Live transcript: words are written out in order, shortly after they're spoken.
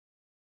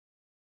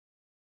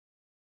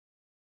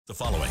The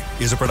following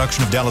is a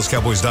production of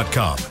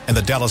DallasCowboys.com and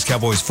the Dallas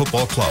Cowboys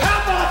Football Club.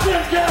 How about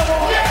them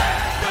Cowboys?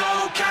 Yeah!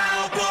 Go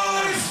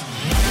Cowboys!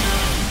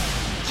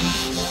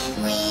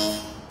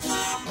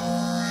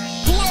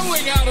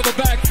 Blowing out of the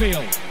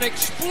backfield,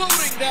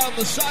 exploding down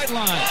the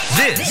sideline.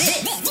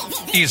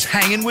 This is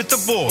Hangin' with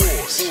the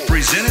Boys,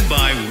 presented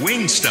by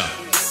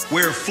Wingstop,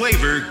 where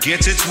flavor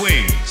gets its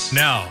wings.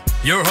 Now,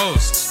 your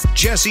hosts,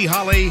 Jesse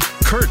Holley,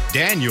 Kurt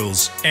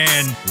Daniels,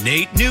 and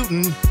Nate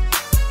Newton.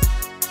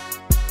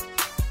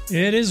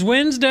 It is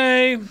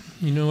Wednesday.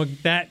 You know what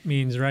that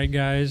means, right,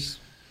 guys?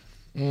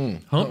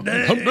 Hump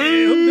day. Hump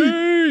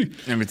day.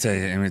 Let me tell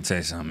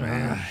you something,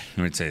 man.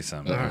 Let me tell you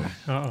something.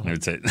 Uh-oh. Let me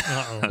tell you.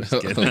 I'm just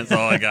kidding. That's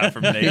all I got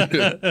from Nate.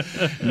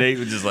 Nate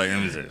was just like,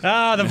 let me tell you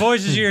something. The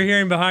voices you're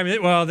hearing behind me.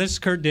 Well, this is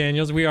Kurt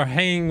Daniels. We are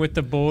hanging with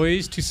the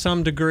boys to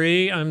some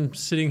degree. I'm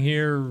sitting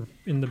here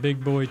in the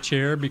big boy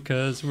chair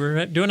because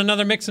we're doing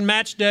another mix and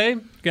match day.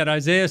 Got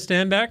Isaiah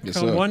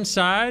Stanback on one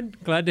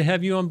side. Glad to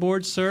have you on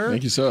board, sir.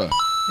 Thank you, sir.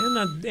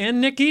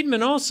 And Nick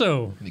Eatman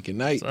also. Nick at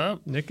night. What's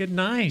up? Nick at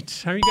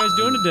night. How are you guys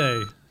doing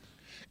today?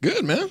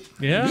 Good, man.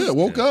 Yeah? Good.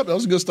 Woke up. That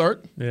was a good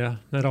start. Yeah,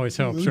 that always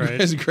helps, right?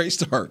 It's a great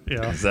start.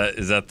 Yeah. Is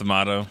that the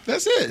motto?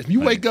 That's it. If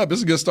you wake up,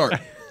 it's a good start.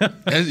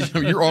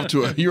 You're off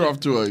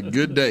to a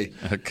good day.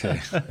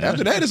 Okay.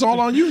 After that, it's all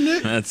on you,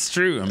 Nick. That's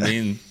true. I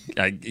mean,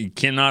 you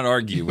cannot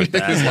argue with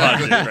that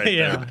logic right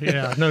there.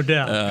 Yeah, no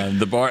doubt.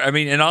 The bar. I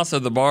mean, and also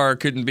the bar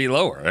couldn't be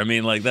lower. I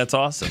mean, like that's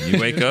awesome. You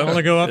wake up. Want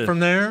to go up from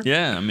there?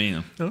 Yeah. I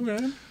mean.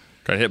 Okay.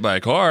 Got hit by a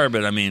car,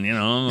 but I mean,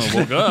 I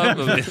woke up.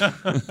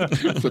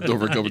 Flipped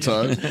over a couple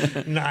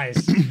times.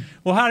 Nice.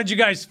 Well, how did you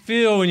guys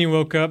feel when you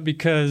woke up?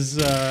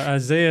 Because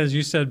Isaiah, as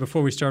you said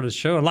before we started the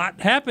show, a lot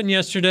happened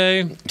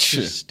yesterday.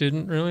 Just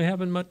didn't really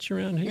happen much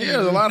around here.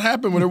 Yeah, a lot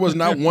happened when there was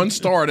not one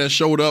star that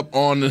showed up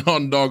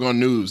on doggone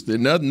news.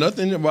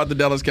 Nothing about the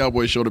Dallas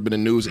Cowboys showed up in the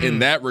news in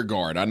that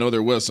regard. I know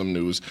there was some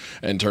news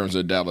in terms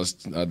of Dallas,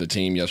 the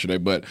team yesterday,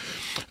 but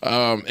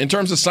in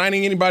terms of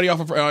signing anybody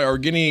off of, or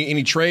getting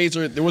any trades,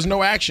 there was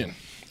no action.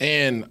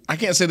 And I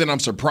can't say that I'm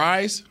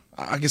surprised.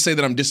 I can say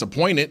that I'm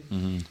disappointed.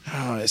 And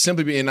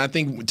I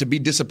think to be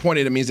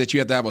disappointed, it means that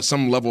you have to have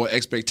some level of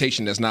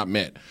expectation that's not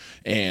met.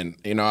 And,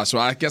 so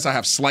I guess I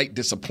have slight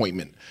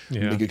disappointment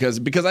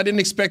because I didn't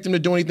expect them to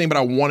do anything, but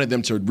I wanted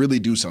them to really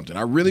do something.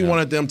 I really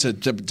wanted them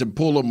to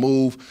pull a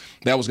move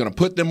that was going to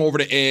put them over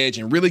the edge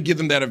and really give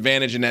them that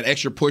advantage and that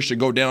extra push to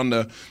go down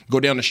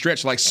the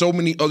stretch like so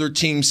many other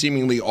teams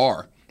seemingly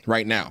are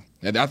right now.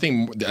 And I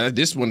think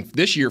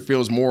this year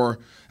feels more.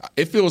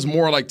 It feels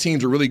more like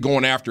teams are really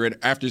going after it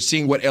after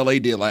seeing what LA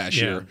did last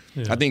year.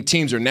 Yeah. I think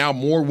teams are now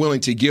more willing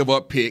to give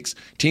up picks.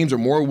 Teams are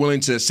more willing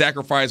to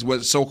sacrifice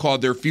what's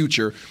so-called their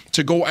future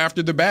to go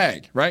after the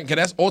bag, right? Because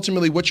that's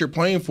ultimately what you're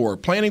playing for.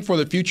 Planning for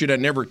the future that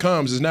never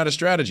comes is not a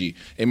strategy,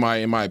 in my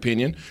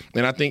opinion.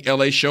 And I think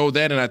LA showed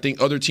that, and I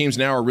think other teams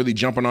now are really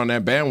jumping on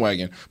that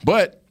bandwagon.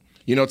 But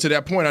to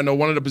that point, I know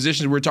one of the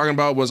positions we were talking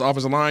about was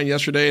offensive line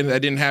yesterday, and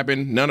that didn't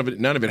happen. None of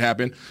it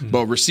happened.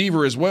 But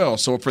receiver as well.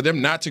 So for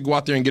them not to go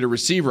out there and get a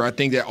receiver, I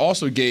think that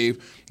also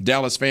gave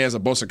Dallas fans a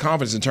boost of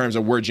confidence in terms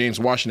of where James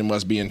Washington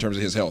must be in terms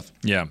of his health.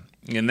 Yeah.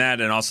 And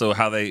that, and also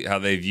how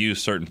they view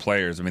certain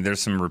players. I mean, there's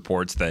some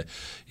reports that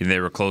they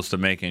were close to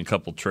making a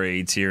couple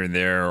trades here and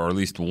there, or at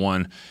least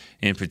one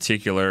in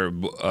particular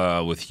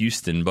with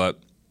Houston. But,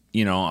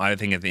 I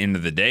think at the end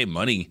of the day,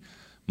 money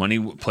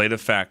played a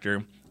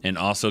factor. And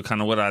also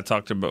kind of what I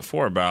talked about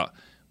before about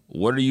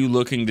what are you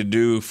looking to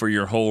do for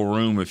your whole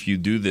room if you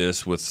do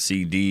this with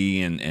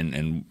CD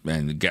and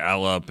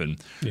Gallup and,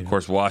 of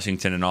course,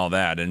 Washington and all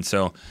that. And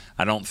so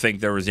I don't think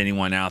there was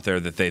anyone out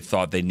there that they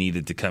thought they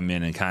needed to come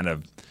in and kind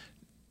of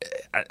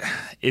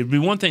 – it would be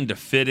one thing to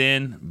fit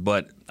in,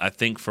 but I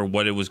think for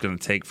what it was going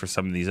to take for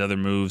some of these other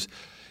moves,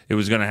 it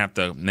was going to have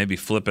to maybe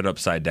flip it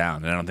upside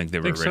down. And I don't think they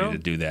were ready to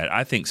do that.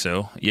 I think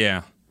so,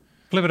 yeah.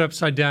 Flip it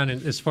upside down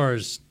as far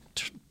as –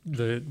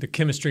 the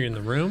chemistry in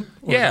the room?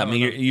 Yeah, I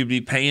mean, you'd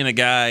be paying a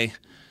guy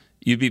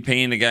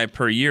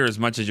per year as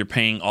much as you're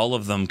paying all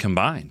of them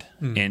combined,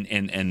 and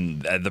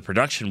the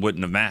production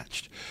wouldn't have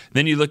matched.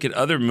 Then you look at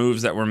other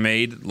moves that were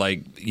made,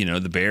 like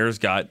the Bears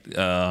got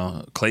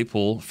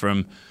Claypool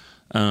from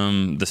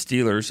the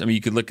Steelers. I mean,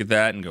 you could look at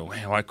that and go,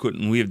 "Man, why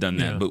couldn't we have done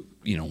that?" But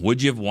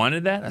would you have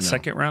wanted that a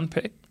second round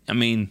pick? I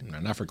mean, no,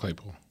 not for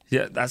Claypool.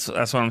 Yeah, that's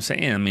what I'm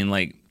saying. I mean,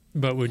 like,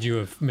 but would you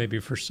have maybe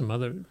for some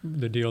other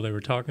the deal they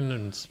were talking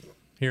and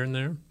here and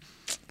there?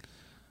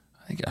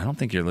 I don't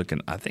think you're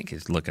looking. I think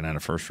he's looking at a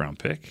first round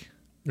pick.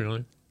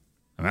 Really?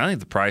 I mean, I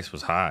think the price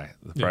was high.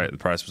 The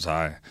price was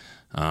high,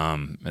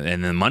 and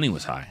the money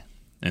was high.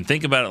 And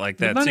think about it like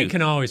that. The money too.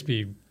 can always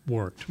be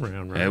worked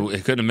around, right?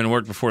 It couldn't have been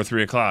worked before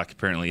 3:00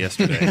 apparently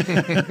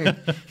yesterday.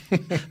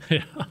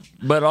 Yeah.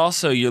 But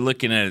also, you're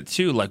looking at it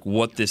too, like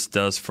what this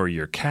does for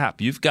your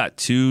cap. You've got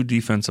two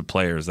defensive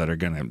players that are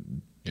going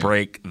to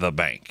break the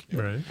bank,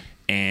 right?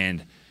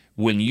 And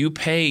when you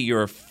pay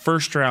your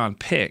first-round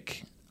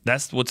pick,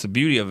 that's what's the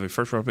beauty of a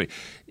first-round pick,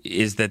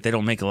 is that they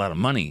don't make a lot of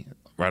money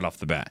right off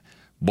the bat.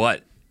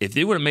 But if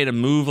they would have made a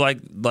move like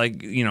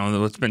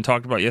what's been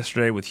talked about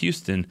yesterday with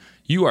Houston,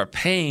 you are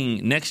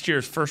paying next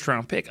year's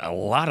first-round pick a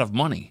lot of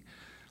money,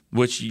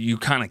 which you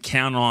kind of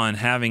count on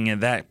having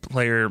that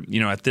player,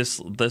 at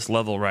this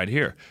level right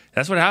here.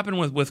 That's what happened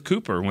with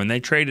Cooper when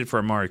they traded for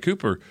Amari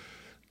Cooper.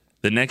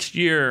 The next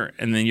year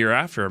and the year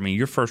after,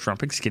 your first-round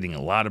pick is getting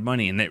a lot of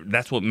money, and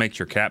that's what makes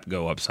your cap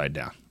go upside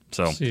down.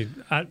 So, see,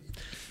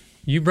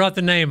 you brought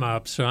the name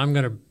up, so I'm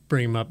going to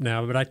bring him up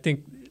now. But I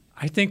think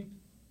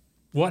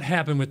what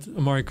happened with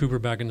Amari Cooper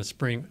back in the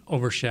spring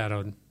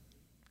overshadowed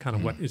kind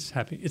of what is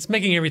happening. It's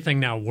making everything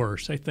now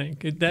worse, I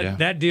think.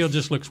 That deal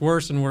just looks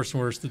worse and worse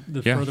and worse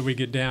the further we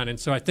get down. And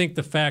so I think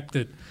the fact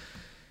that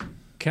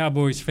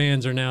Cowboys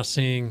fans are now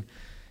seeing,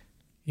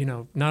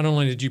 not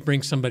only did you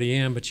bring somebody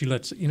in, but you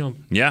let,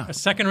 a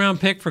second-round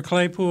pick for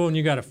Claypool and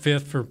you got a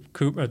fifth for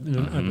Cooper,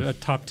 a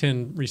top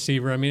 10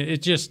 receiver.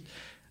 It just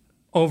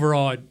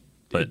overall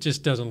it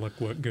just doesn't look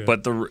good.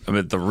 But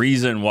the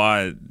reason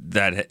why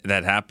that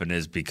happened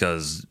is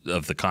because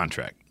of the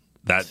contract.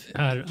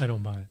 I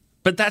don't buy it.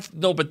 But that's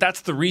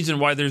the reason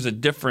why there's a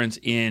difference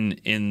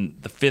in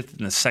the fifth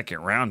and the second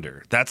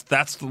rounder.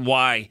 That's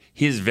why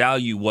his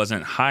value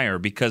wasn't higher,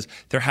 because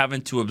they're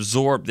having to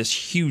absorb this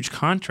huge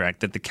contract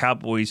that the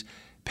Cowboys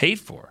paid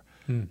for.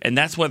 And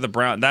that's why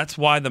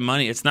the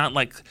money, it's not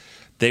like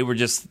they were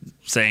just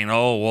saying,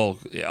 "Oh, well,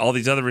 all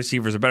these other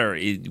receivers are better."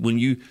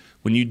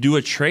 When you do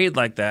a trade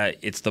like that,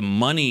 it's the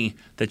money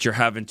that you're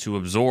having to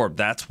absorb.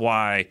 That's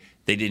why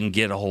they didn't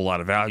get a whole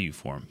lot of value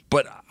for him.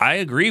 But I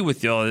agree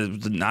with y'all. It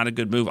was not a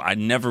good move. I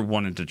never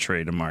wanted to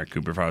trade Amari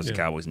Cooper if I was the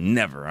Cowboys.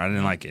 Never. I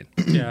didn't like it.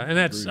 Yeah, and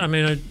that's,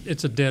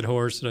 it's a dead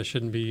horse that I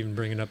shouldn't be even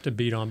bringing up to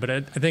beat on. But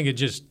I think it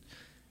just,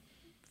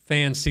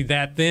 fans see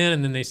that then,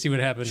 and then they see what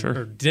happened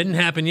or didn't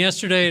happen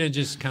yesterday, and it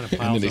just kind of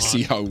piles on. And then they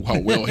see how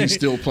well he's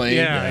still playing.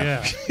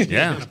 Yeah.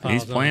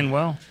 He's playing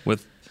well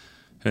with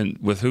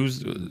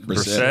who's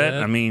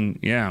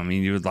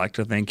Brissett. You would like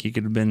to think he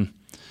could have been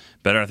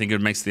better. I think it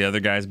makes the other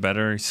guys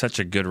better. He's such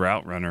a good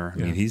route runner.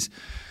 He's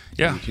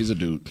a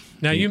dude.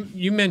 Now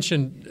you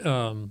mentioned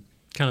kind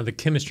of the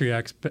chemistry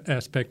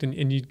aspect,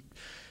 and you,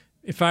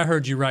 if I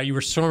heard you right, you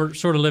were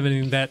sort of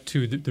limiting that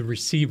to the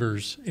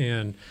receivers,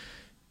 and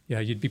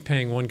you'd be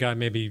paying one guy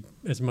maybe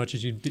as much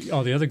as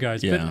all the other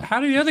guys. Yeah. But how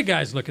do the other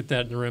guys look at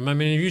that in the room?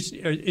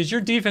 Is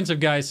your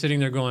defensive guy sitting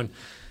there going,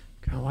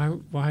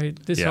 God, why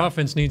this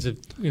offense needs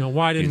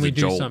why didn't we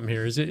do something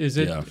here? Is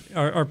it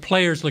are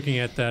players looking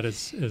at that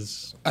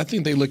as I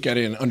think they look at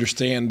it and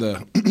understand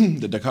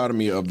the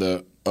dichotomy of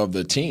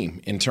the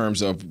team in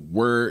terms of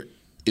where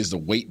is the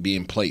weight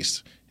being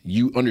placed.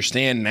 You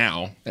understand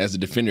now as a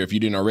defender, if you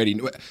didn't already,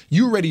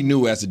 you already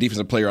knew as a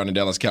defensive player on the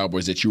Dallas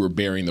Cowboys that you were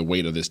bearing the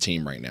weight of this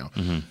team right now.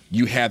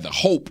 You had the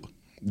hope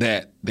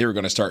that they were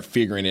going to start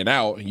figuring it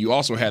out. You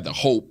also had the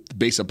hope,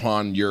 based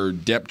upon your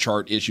depth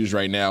chart issues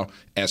right now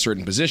at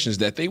certain positions,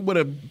 that they would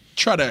have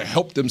tried to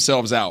help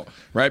themselves out,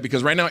 right?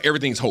 Because right now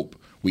everything's hope.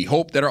 We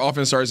hope that our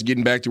offense starts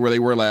getting back to where they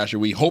were last year.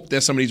 We hope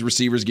that some of these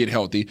receivers get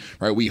healthy,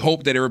 right? We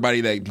hope that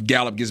everybody, that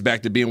Gallup gets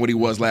back to being what he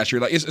was last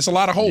year. Like it's a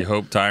lot of hope. You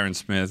hope Tyron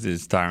Smith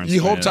is Tyron Smith.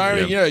 You hope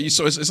Tyron,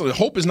 so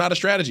hope is not a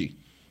strategy.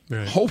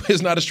 Right. Hope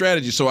is not a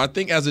strategy. So I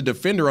think as a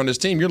defender on this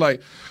team, you're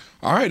like,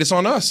 all right, it's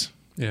on us.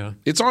 Yeah.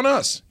 It's on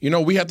us.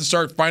 We have to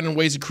start finding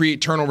ways to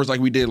create turnovers like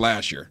we did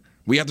last year.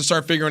 We have to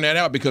start figuring that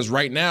out, because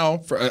right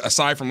now,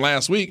 aside from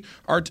last week,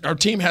 our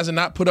team has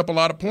not put up a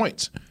lot of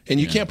points. And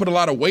you can't put a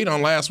lot of weight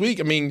on last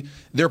week.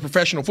 They're a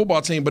professional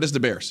football team, but it's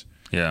the Bears.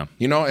 Yeah.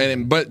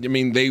 But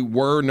they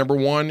were number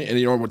one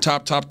and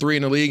top three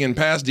in the league in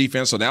pass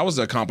defense, so that was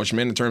an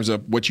accomplishment in terms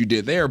of what you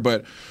did there.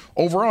 But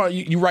overall,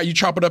 you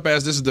chop it up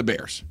as this is the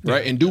Bears,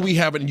 right?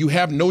 And you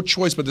have no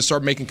choice but to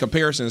start making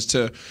comparisons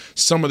to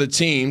some of the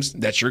teams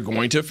that you're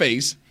going to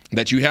face,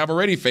 that you have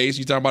already faced.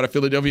 You talk about the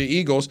Philadelphia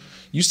Eagles.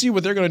 You see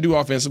what they're going to do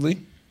offensively.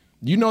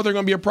 You know they're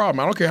going to be a problem.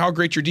 I don't care how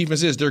great your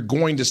defense is. They're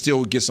going to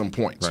still get some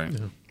points. Right.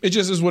 Yeah. It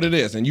just is what it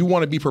is. And you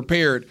want to be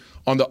prepared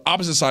on the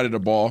opposite side of the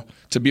ball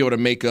to be able to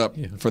make up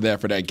for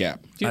that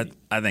gap.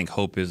 I think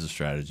hope is a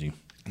strategy.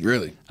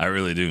 Really? I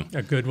really do.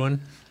 A good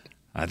one?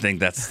 I think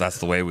that's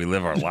the way we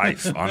live our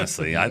life,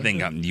 honestly. I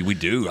think we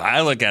do.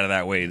 I look at it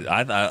that way.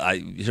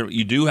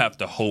 You do have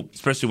to hope,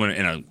 especially when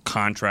in a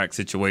contract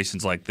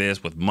situations like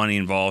this with money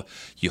involved,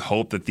 you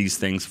hope that these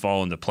things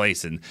fall into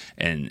place,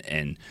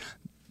 and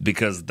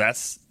because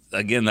that's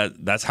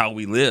how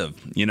we live,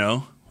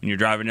 When you're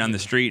driving down the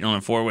street on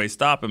a four-way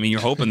stop, you're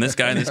hoping this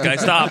guy and this guy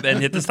stop and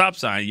hit the stop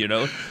sign,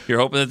 You're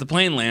hoping that the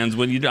plane lands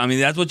when you do.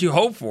 That's what you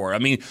hope for.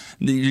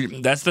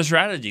 That's the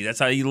strategy. That's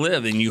how you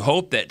live. And you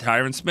hope that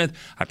Tyron Smith,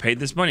 I paid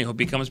this money, I hope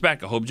he comes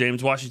back. I hope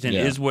James Washington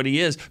is what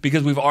he is,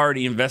 because we've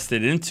already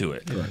invested into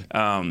it. Right.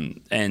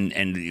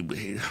 And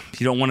you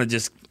don't want to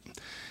just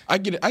 – I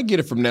get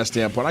it from that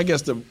standpoint. I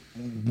guess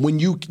when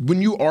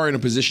you are in a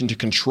position to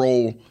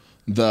control –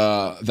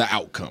 the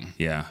outcome.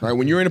 Yeah. Right.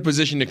 When you're in a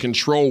position to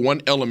control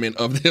one element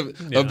of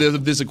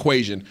this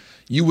equation,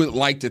 you would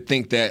like to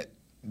think that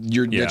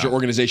that your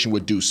organization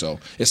would do so,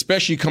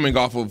 especially coming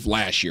off of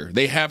last year.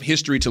 They have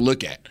history to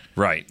look at.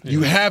 Right.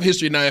 You have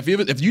history now. If you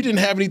didn't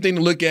have anything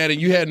to look at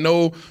and you had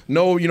no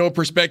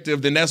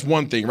perspective, then that's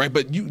one thing, right?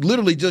 But you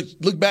literally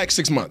just look back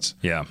 6 months.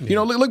 Yeah.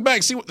 Look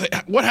back, see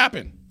what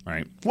happened.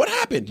 Right. What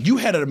happened? You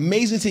had an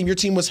amazing team. Your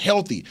team was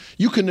healthy.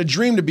 You couldn't have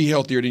dreamed to be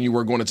healthier than you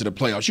were going into the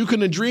playoffs. You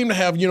couldn't have dreamed to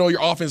have, your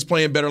offense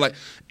playing better. Like,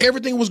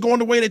 everything was going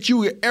the way that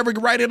you ever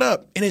write it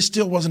up, and it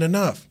still wasn't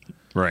enough.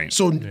 Right.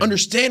 So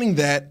understanding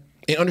that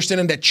and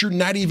understanding that you're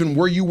not even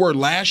where you were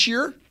last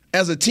year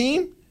as a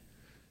team,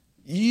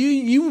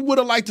 you would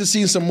have liked to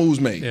see some moves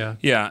made. Yeah.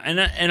 Yeah,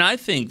 and I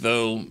think,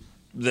 though,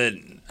 that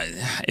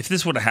if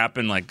this would have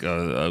happened like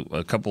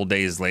a couple of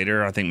days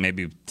later, I think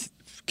maybe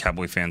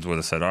Cowboy fans would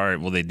have said, all right,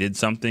 well, they did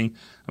something.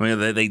 I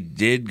mean, they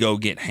did go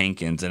get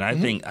Hankins, and I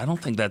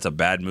don't think that's a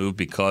bad move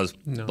because,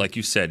 like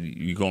you said,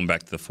 you going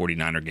back to the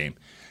 49er game,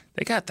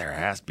 they got their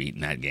ass beat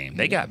in that game.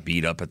 They got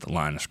beat up at the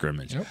line of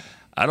scrimmage. Yep.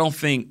 I don't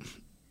think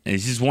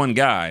he's just one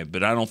guy,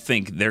 but I don't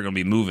think they're going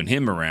to be moving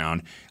him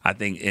around. I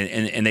think,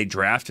 and they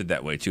drafted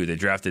that way too. They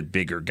drafted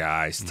bigger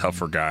guys,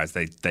 tougher guys.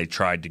 They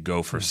tried to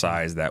go for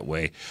size that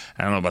way.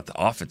 I don't know about the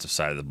offensive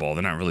side of the ball.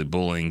 They're not really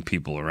bullying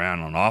people around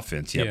on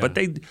offense yet, but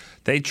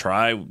they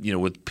try,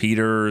 with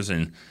Peters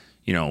and.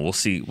 We'll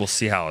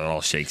see how it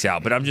all shakes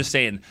out. But I'm just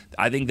saying,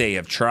 I think they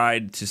have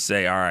tried to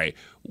say, all right,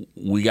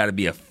 we got to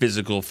be a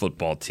physical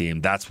football team.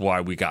 That's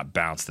why we got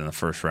bounced in the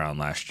first round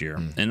last year.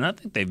 And I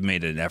think they've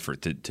made an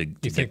effort to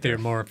You think they're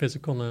more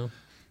physical now?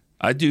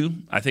 I do.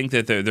 I think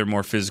that they're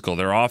more physical.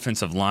 Their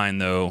offensive line,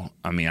 though,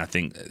 I mean, I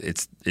think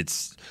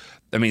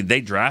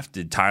they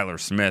drafted Tyler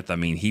Smith. I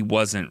mean, he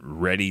wasn't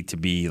ready to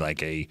be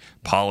like a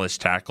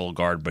polished tackle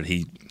guard, but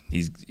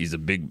he's a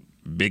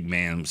big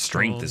man.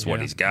 Strength is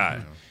what he's got.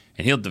 Yeah.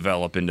 And he'll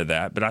develop into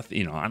that, but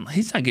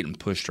he's not getting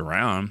pushed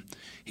around.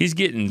 He's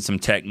getting some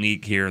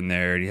technique here and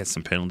there. He has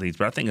some penalties,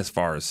 but I think as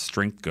far as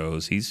strength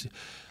goes,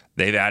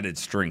 they've added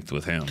strength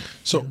with him.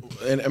 So,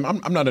 and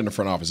I'm not in the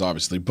front office,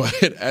 obviously, but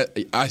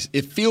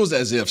it feels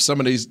as if some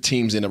of these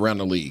teams around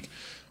the league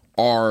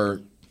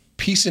are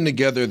piecing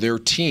together their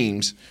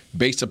teams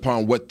based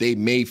upon what they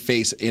may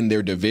face in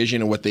their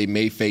division and what they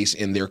may face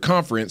in their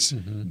conference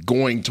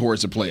going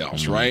towards the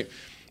playoffs, right?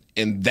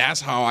 And that's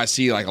how I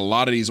see like a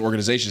lot of these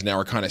organizations now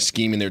are kind of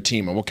scheming their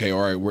team of, okay, all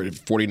right, we're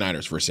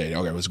 49ers for say,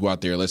 okay, let's go out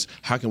there.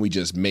 How can we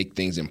just make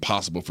things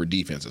impossible for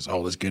defenses?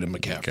 Oh, let's get him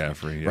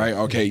McCaffrey, right?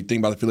 Okay, think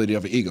about the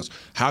Philadelphia Eagles.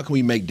 How can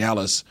we make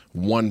Dallas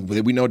one?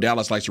 We know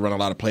Dallas likes to run a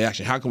lot of play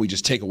action. How can we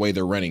just take away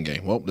their running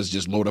game? Well, let's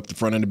just load up the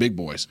front end of big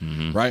boys,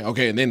 right?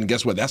 Okay, and then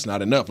guess what? That's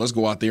not enough. Let's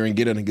go out there and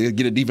get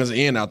a defensive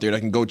end out there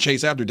that can go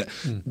chase after that.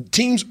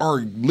 Teams are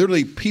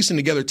literally piecing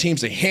together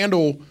teams to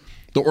handle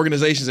the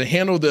organizations and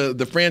handle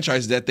the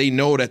franchises that they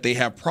know that they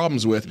have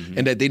problems with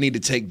and that they need to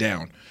take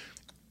down.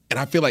 And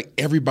I feel like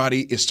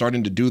everybody is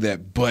starting to do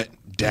that but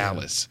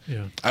Dallas.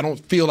 Yeah. I don't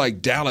feel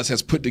like Dallas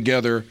has put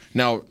together –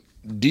 now,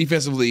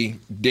 defensively,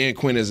 Dan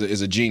Quinn is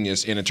a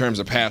genius, and in terms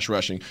of pass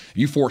rushing,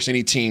 you force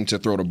any team to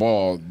throw the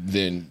ball,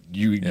 then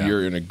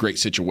you're in a great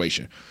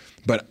situation.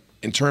 But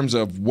in terms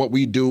of what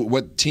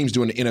teams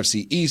do in the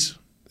NFC East,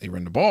 they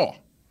run the ball.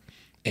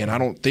 And I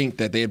don't think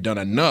that they have done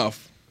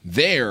enough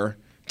there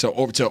to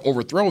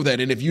overthrow that.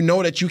 And if you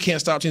know that you can't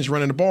stop teams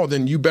running the ball,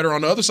 then you better on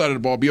the other side of the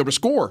ball be able to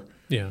score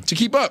to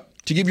keep up,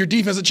 to give your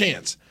defense a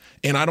chance.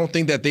 And I don't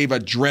think that they've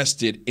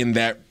addressed it in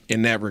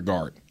that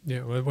regard.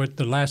 Yeah, with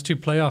the last two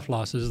playoff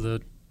losses,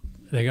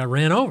 they got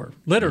ran over,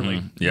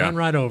 literally run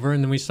right over.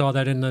 And then we saw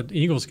that in the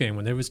Eagles game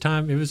when there was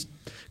time. It was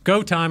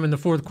go time in the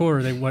fourth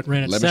quarter. They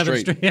ran it 7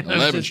 straight.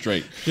 11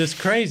 straight. Just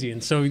crazy.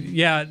 And so,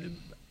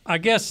 I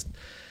guess –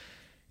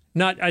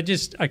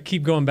 I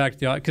keep going back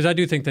to because I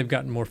do think they've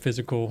gotten more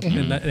physical,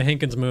 and the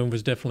Hankins move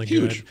was definitely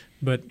huge. Good.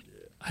 But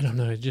I don't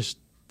know,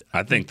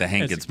 I think the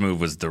Hankins move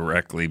was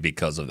directly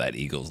because of that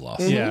Eagles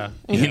loss. Yeah,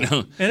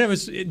 And it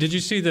was. Did you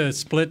see the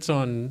splits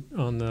on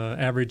the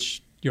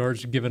average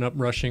yards given up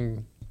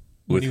rushing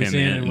when he was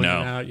in and when he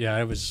was out? Yeah,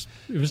 it was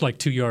like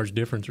 2 yards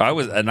difference. I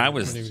was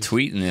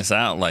tweeting this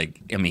out.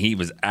 He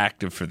was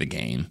active for the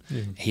game.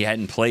 He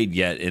hadn't played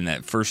yet in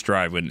that first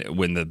drive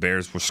when the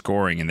Bears were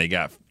scoring and they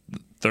got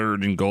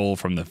 3rd and goal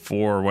from the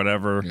 4 or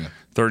whatever,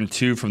 3rd and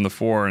 2 from the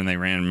 4, and they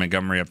ran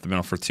Montgomery up the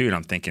middle for 2. And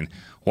I'm thinking,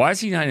 why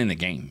is he not in the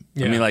game?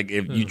 Yeah. I mean,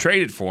 if you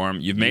traded for him,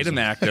 you've made him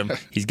active.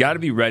 He's got to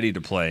be ready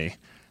to play.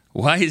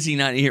 Why is he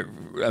not here?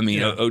 I mean,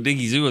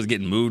 Odigizua is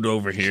getting moved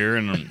over here,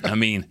 and I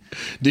mean,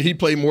 did he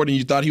play more than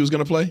you thought he was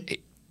going to play?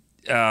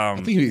 I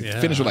think he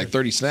finished with like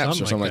 30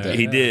 snaps or something like that.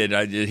 He did.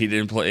 He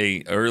didn't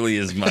play early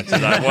as much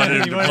as I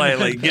wanted him to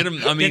play. Get him.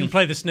 Didn't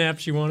play the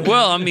snaps you wanted.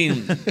 Well,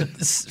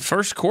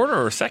 first quarter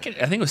or second.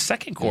 I think it was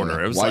second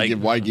quarter. It was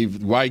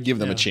why give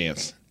them a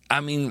chance? I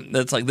mean,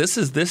 that's this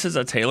is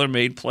a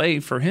tailor-made play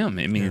for him.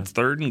 I mean, it's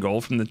 3rd and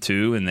goal from the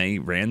 2, and they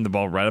ran the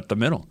ball right up the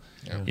middle.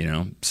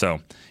 Yeah.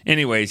 So,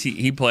 anyways,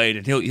 he played,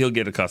 and he'll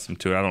get accustomed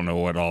to it. I don't know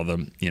what all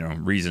the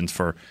reasons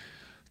for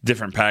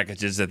different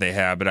packages that they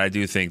have, but I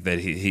do think that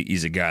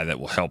he's a guy that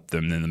will help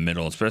them in the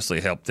middle,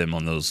 especially help them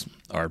on those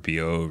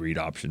RPO read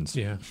options.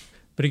 Yeah.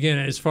 But again,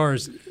 as far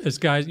as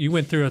guys, you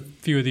went through a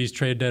few of these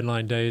trade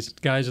deadline days.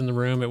 Guys in the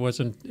room,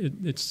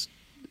 it's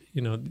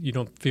you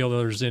don't feel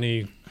there's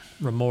any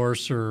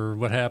remorse or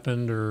what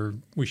happened or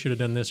we should have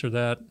done this or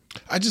that.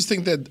 I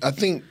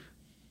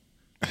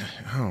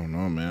don't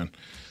know, man.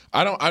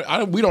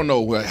 We don't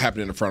know what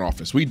happened in the front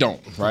office. We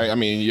don't, right? I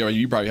mean,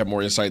 you probably have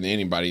more insight than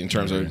anybody in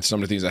terms of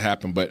some of the things that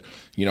happened. But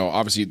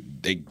obviously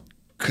they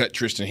cut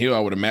Tristan Hill. I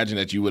would imagine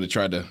that you would have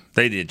tried to.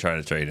 They did try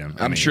to trade him.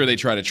 I'm sure they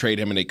tried to trade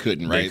him and they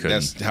couldn't, right?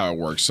 That's how it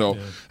works. So,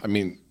 I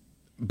mean,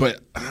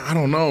 but I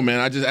don't know, man.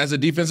 As a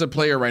defensive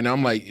player right now,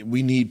 I'm like,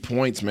 we need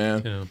points,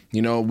 man.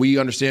 Yeah. We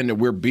understand that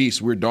we're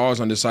beasts, we're dogs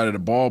on this side of the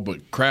ball,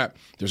 but crap,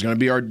 there's gonna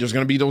be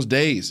those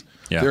days.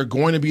 Yeah. There are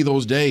going to be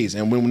those days,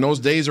 and when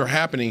those days are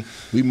happening,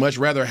 we much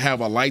rather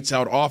have a lights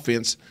out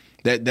offense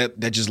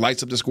that just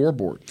lights up the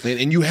scoreboard.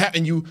 And you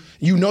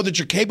know that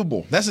you're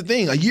capable. That's the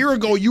thing. A year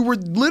ago, you were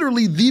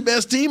literally the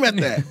best team at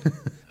that.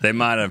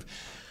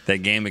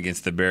 That game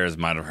against the Bears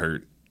might have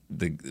hurt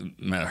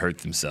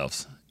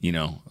themselves.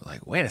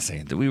 Like, wait a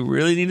second, do we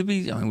really need to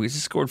be? I mean, we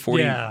just scored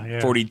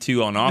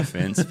 42 on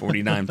offense,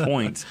 49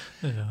 points.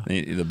 Yeah.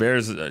 The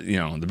Bears,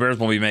 the Bears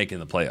won't be making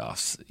the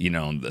playoffs. There's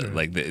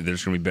going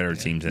to be better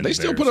teams than they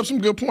still put up some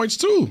good points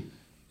too.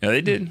 Yeah,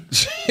 they did.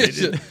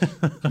 You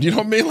know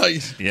what I mean?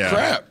 Like,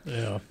 crap.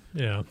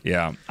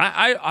 Yeah.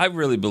 I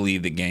really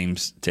believe that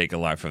games take a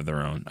life of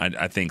their own.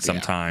 I think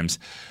sometimes,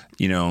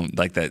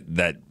 like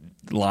that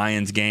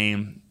Lions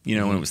game. When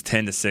it was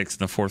 10-6 in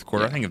the fourth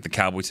quarter. I think if the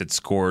Cowboys had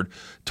scored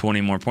 20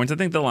 more points, I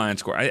think the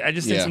Lions scored. I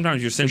just think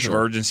sometimes your sense of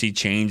urgency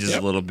changes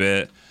a little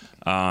bit.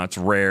 It's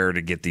rare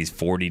to get these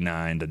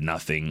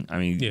 49-0. I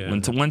mean,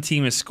 when one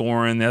team is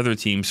scoring, the other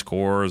team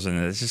scores, and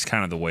it's just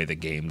kind of the way the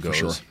game goes.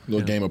 For sure.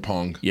 Little game of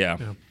Pong. Yeah.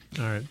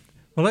 All right.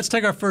 Well, let's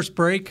take our first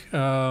break.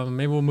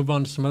 Maybe we'll move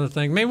on to some other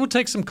things. Maybe we'll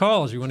take some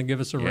calls. You want to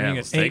give us a ring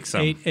at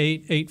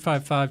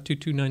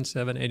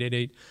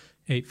 888-855-2297,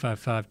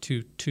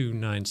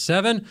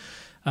 888-855-2297.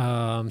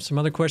 Some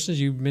other questions.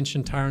 You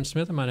mentioned Tyron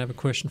Smith. I might have a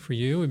question for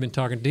you. We've been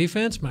talking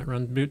defense. Might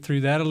run through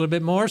that a little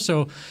bit more.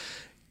 So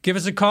give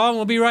us a call, and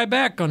we'll be right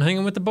back on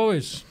Hanging with the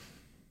Boys.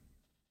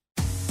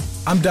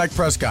 I'm Dak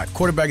Prescott,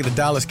 quarterback of the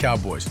Dallas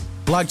Cowboys.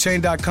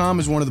 Blockchain.com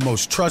is one of the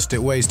most trusted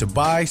ways to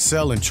buy,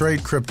 sell, and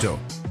trade crypto.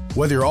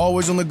 Whether you're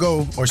always on the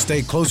go or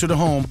stay closer to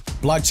home,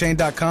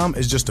 Blockchain.com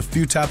is just a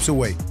few taps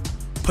away.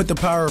 Put the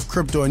power of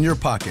crypto in your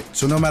pocket,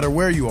 so no matter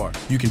where you are,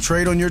 you can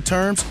trade on your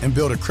terms and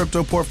build a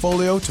crypto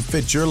portfolio to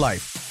fit your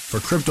life. For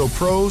crypto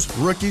pros,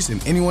 rookies,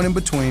 and anyone in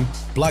between,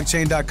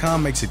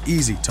 Blockchain.com makes it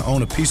easy to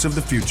own a piece of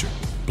the future.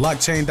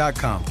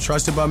 Blockchain.com,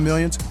 trusted by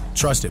millions,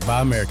 trusted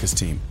by America's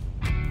team.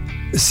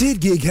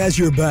 SeatGeek has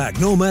your back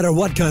no matter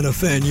what kind of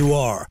fan you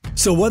are.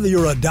 So whether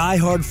you're a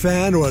diehard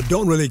fan or a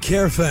don't really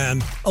care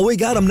fan, a we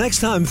got 'em next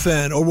time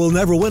fan or we'll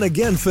never win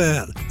again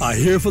fan, a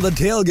here for the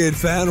tailgate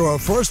fan or a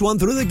first one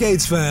through the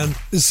gates fan,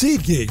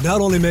 SeatGeek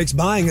not only makes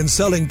buying and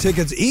selling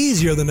tickets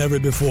easier than ever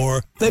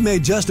before, they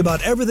made just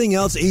about everything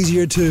else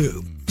easier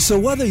too. So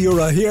whether you're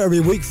a here every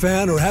week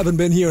fan or haven't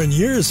been here in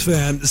years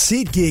fan,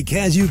 SeatGeek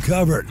has you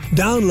covered.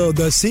 Download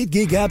the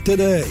SeatGeek app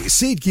today.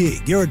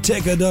 SeatGeek, your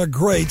ticket to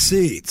great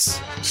seats.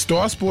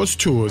 Star Sports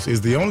Tours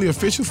is the only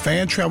official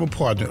fan travel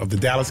partner of the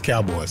Dallas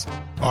Cowboys,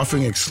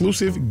 offering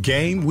exclusive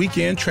game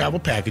weekend travel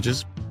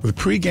packages with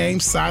pregame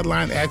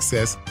sideline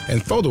access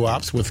and photo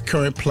ops with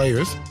current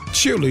players,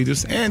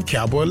 cheerleaders, and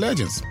Cowboy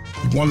legends.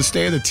 You want to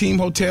stay at a team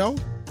hotel,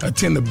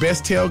 attend the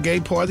best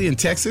tailgate party in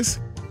Texas,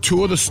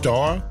 tour the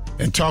Star,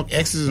 and talk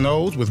X's and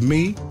O's with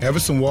me,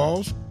 Everson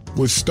Walls?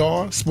 With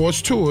Star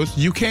Sports Tours,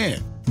 you can.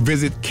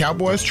 Visit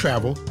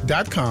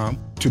cowboystravel.com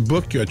to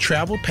book your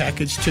travel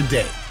package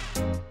today.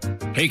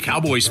 Hey,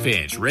 Cowboys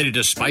fans, ready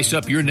to spice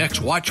up your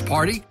next watch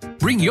party?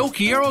 Bring Yo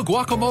Quiero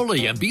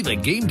guacamole and be the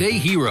game day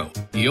hero.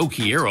 Yo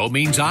Quiero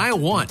means I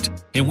want,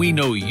 and we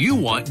know you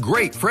want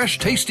great,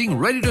 fresh-tasting,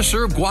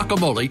 ready-to-serve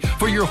guacamole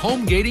for your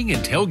home gating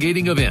and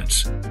tailgating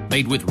events.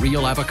 Made with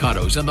real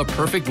avocados and the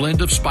perfect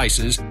blend of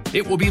spices,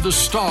 it will be the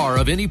star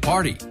of any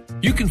party.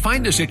 You can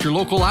find us at your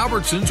local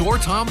Albertsons or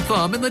Tom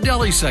Thumb in the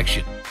deli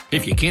section.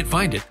 If you can't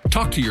find it,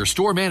 talk to your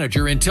store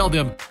manager and tell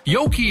them,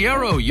 Yo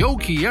Quiero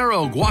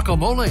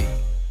guacamole.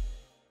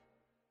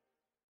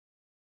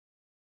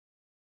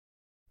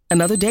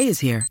 Another day is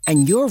here,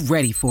 and you're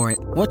ready for it.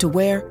 What to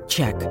wear?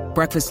 Check.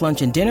 Breakfast,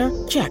 lunch, and dinner?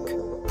 Check.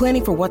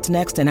 Planning for what's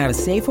next and how to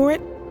save for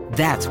it?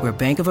 That's where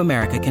Bank of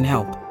America can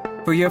help.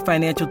 For your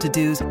financial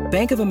to-dos,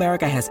 Bank of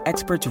America has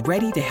experts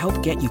ready to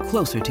help get you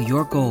closer to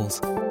your goals.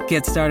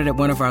 Get started at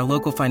one of our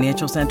local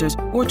financial centers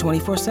or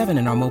 24/7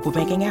 in our mobile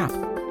banking app.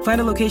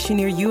 Find a location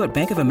near you at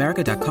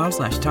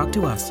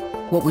bankofamerica.com/talktous.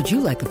 What would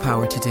you like the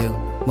power to do?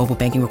 Mobile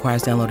banking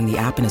requires downloading the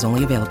app and is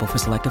only available for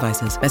select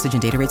devices. Message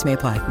and data rates may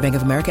apply. Bank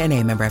of America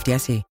NA, member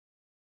FDIC.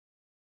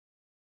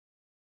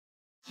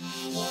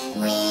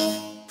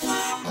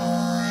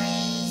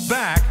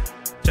 Back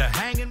to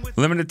Hangin' with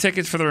Limited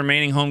tickets for the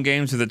remaining home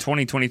games of the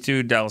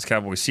 2022 Dallas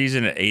Cowboys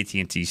season at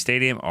AT&T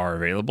Stadium are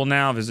available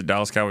now. Visit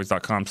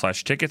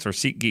DallasCowboys.com/tickets or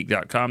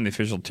SeatGeek.com, the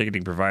official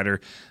ticketing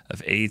provider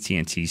of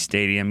AT&T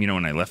Stadium.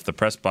 When I left the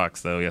press box,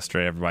 though,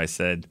 yesterday, everybody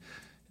said,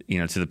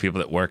 to the people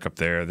that work up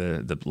there,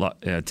 the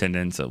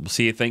attendants, we'll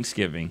see you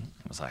Thanksgiving.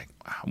 I was like,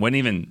 wow, it wasn't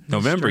even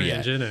November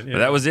yet. Yeah. But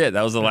that was it.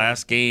 That was the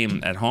last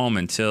game at home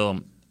until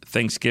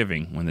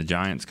Thanksgiving when the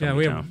Giants come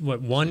to town. Yeah,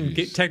 we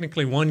have,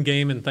 technically one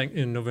game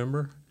in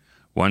November?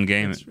 One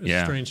game, it's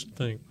strange to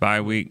think.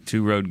 Bye week,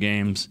 2 road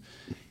games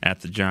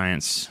at the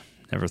Giants.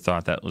 Never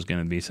thought that was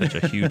going to be such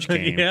a huge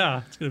game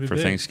it's gonna be for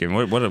big.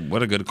 Thanksgiving.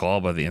 What a good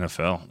call by the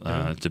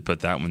NFL to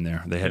put that one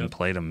there. They hadn't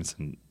played them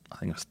in, I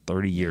think it was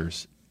 30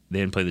 years. They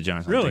hadn't played the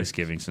Giants on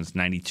Thanksgiving since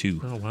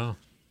 92. Oh, wow.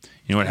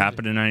 You know what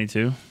happened in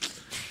 92?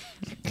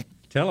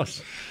 Tell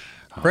us.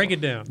 Break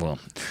it down. Well,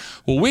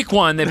 week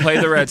 1 they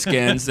played the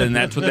Redskins, and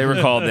that's what they were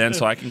called then,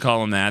 so I can call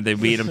them that. They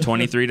beat them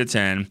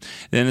 23-10.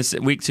 Then it's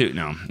week 2.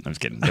 No, I'm just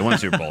kidding. They won the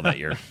Super Bowl that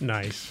year.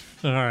 Nice.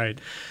 All right.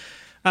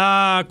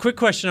 Quick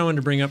question I wanted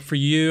to bring up for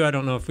you. I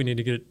don't know if we need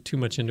to get too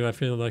much into it. I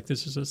feel like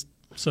this is a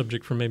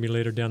subject for maybe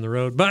later down the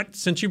road. But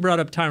since you brought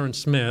up Tyron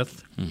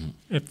Smith,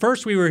 at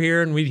first we were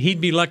hearing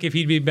he'd be lucky if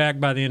he'd be back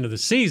by the end of the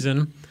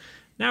season.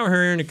 Now we're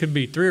hearing it could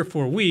be 3 or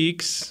 4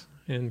 weeks.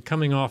 And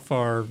coming off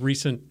our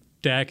recent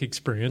Dak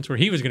experience where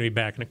he was going to be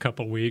back in a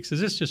couple of weeks, is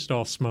this just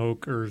all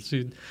smoke, or is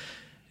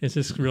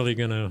this really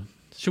going to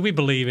 – should we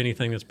believe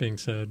anything that's being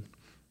said?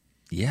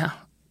 Yeah,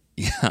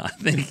 I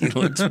think he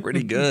looks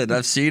pretty good.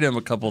 I've seen him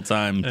a couple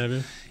times. Have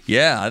you?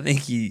 Yeah, I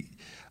think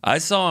I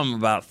saw him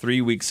about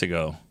 3 weeks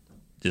ago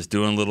just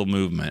doing a little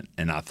movement,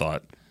 and I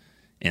thought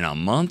in a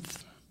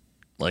month,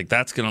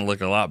 that's going to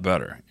look a lot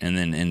better. And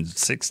then in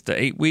 6 to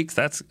 8 weeks,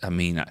 that's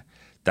going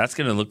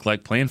to look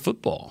like playing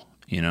football,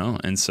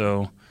 And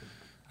so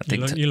I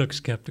think you look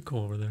skeptical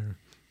over there.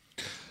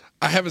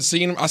 I haven't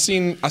seen him. I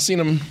seen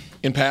him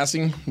in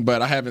passing,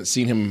 but I haven't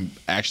seen him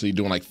actually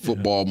doing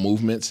football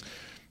movements.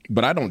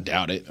 But I don't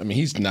doubt it. I mean,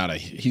 he's not a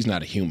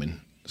human.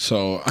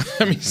 So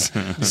I mean,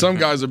 some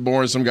guys are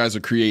born, some guys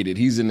are created.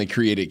 He's in the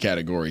created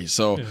category.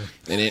 So,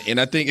 and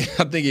I think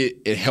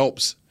it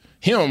helps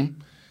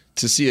him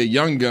to see a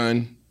young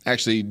gun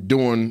actually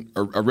doing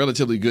a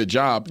relatively good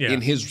job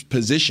in his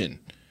position.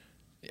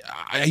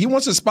 He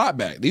wants his spot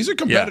back. These are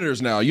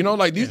competitors now.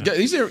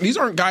 These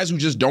aren't guys who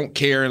just don't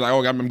care and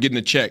I'm getting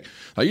a check.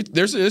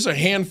 There's a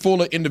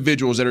handful of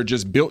individuals that are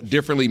just built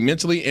differently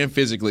mentally and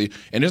physically,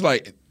 and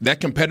there's that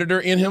competitor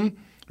in him.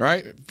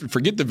 Right?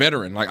 Forget the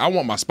veteran. I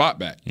want my spot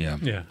back.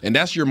 Yeah. And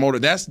that's your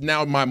motive. That's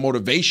now my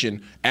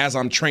motivation as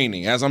I'm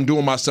training, as I'm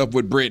doing myself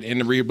with Britt in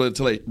the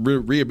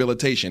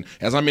rehabilitation,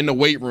 as I'm in the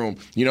weight room,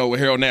 with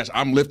Harold Nash.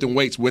 I'm lifting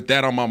weights with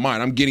that on my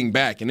mind. I'm getting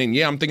back. And then,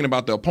 I'm thinking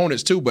about the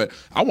opponents too, but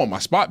I want my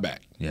spot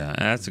back. Yeah,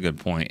 that's a good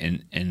point.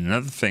 And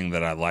another thing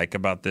that I like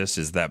about this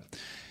is that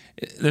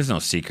there's no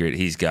secret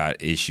he's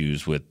got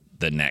issues with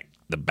the neck,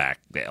 the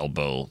back, the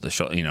elbow, the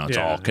shoulder. It's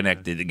all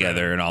connected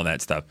together and all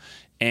that stuff.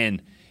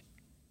 And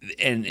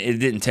it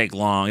didn't take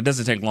long. It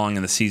doesn't take long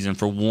in the season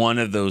for one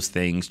of those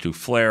things to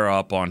flare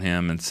up on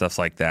him and stuff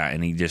like that,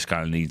 and he just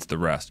kind of needs the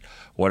rest.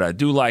 What I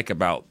do like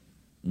about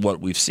what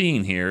we've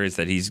seen here is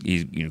that he's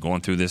going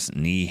through this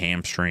knee,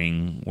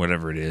 hamstring,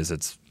 whatever it is.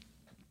 It's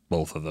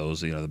both of those,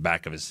 the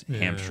back of his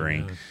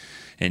hamstring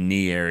and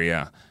knee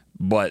area.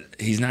 But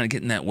he's not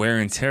getting that wear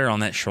and tear on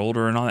that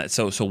shoulder and all that.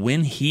 So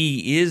when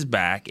he is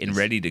back and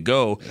ready to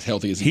go, as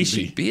healthy as he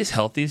should be as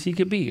healthy as he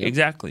could be. Yep.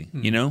 Exactly.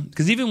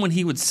 Because even when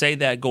he would say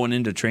that going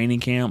into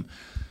training camp,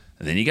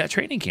 then you got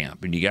training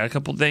camp and you got a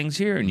couple things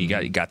here and you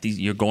got these.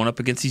 You're going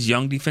up against these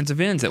young defensive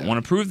ends that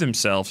want to prove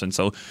themselves, and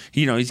so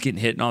he's getting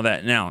hit and all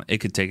that. Now it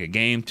could take a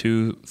game,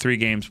 2, 3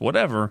 games,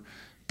 whatever.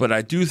 But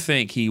I do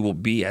think he will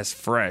be as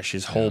fresh,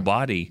 his whole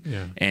body,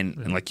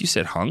 and like you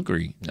said,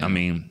 hungry. Yeah. I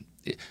mean.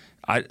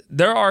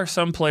 There are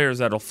some players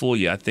that'll fool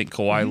you. I think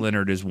Kawhi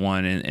Leonard is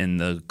one in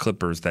the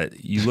Clippers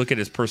that you look at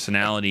his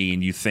personality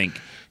and you think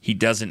he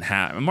doesn't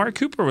have. And Mark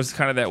Cooper was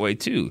kind of that way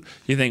too.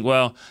 You think,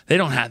 well, they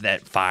don't have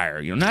that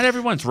fire. Not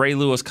everyone's Ray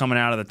Lewis coming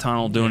out of the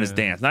tunnel doing his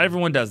dance. Not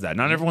everyone does that.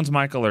 Not everyone's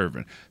Michael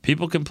Irvin.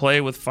 People can play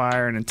with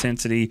fire and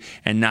intensity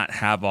and not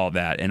have all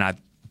that. And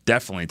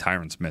definitely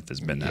Tyron Smith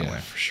has been that way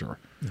for sure.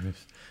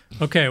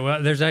 Okay,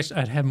 well,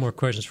 I'd have more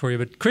questions for you,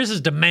 but Chris is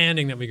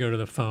demanding that we go to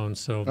the phone.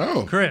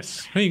 So,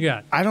 Chris, who you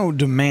got? I don't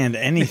demand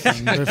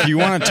anything, but if you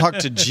want to talk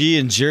to G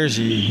in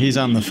Jersey, he's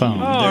on the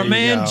phone. Oh,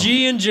 man,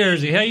 G in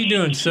Jersey. How you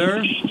doing,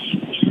 sir?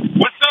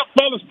 What's up,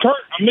 fellas? Kurt,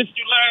 I missed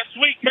you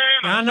last week, man.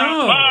 I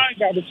know. I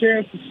got the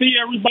chance to see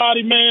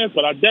everybody, man,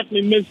 but I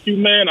definitely missed you,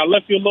 man. I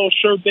left you a little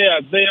shirt there.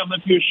 Isaiah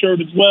left you a shirt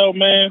as well,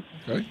 man.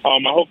 Okay.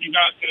 I hope you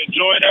guys can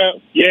enjoy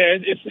that. Yeah,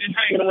 it's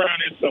hanging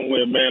around here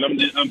somewhere, man.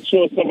 I'm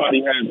sure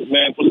somebody has it,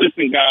 man. But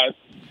listen, guys,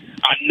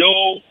 I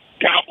know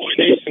Cowboy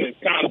Nation is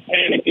kind of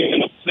panicking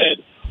and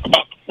upset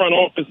about the front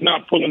office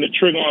not pulling the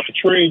trigger on the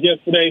trade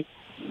yesterday.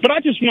 But I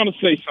just want to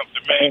say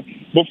something,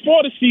 man.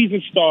 Before the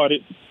season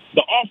started,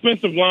 the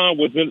offensive line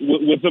was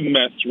a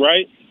mess,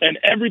 right? And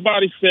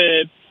everybody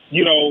said,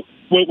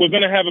 we're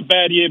going to have a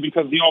bad year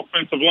because the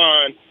offensive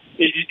line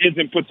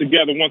isn't put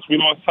together once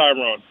we lost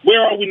Tyron. Where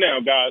are we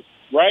now, guys,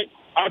 right?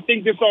 I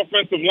think this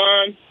offensive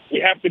line, we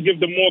have to give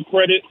them more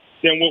credit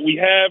than what we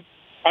have.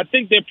 I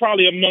think they're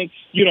probably amongst,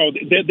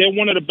 they're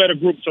one of the better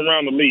groups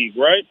around the league,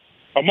 right?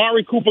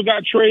 Amari Cooper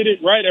got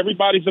traded, right?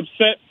 Everybody's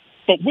upset.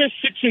 But we're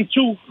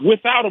 6-2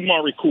 without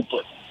Amari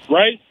Cooper,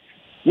 right?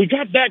 We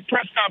got Dak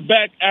Prescott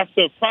back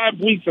after 5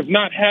 weeks of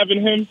not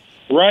having him,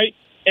 right?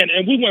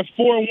 And we went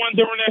 4-1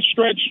 during that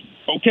stretch,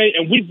 okay?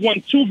 And we've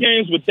won 2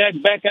 games with Dak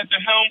back at the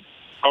helm,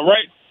 all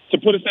right, to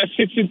put us at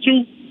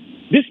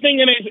 6-2. This thing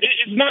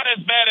is not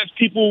as bad as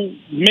people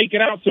make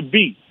it out to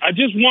be. I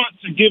just want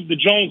to give the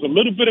Jones a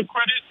little bit of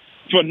credit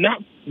for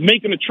not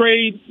making a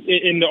trade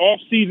in the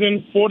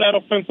offseason for that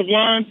offensive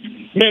line.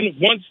 Man,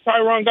 once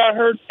Tyron got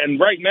hurt and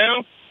right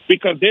now,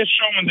 because they're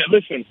showing that,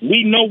 listen,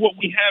 we know what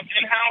we have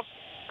in-house,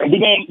 and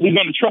we're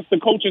gonna trust the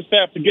coaching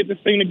staff to get this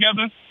thing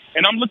together.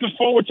 And I'm looking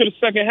forward to the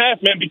second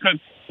half, man, because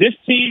this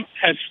team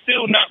has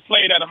still not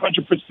played at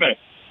 100%.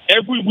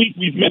 Every week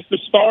we've missed the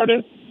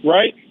starter,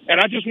 right? And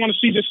I just want to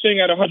see this thing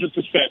at 100%.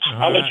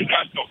 I'll let you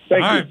guys go.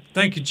 Thank you. All right.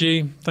 Thank you,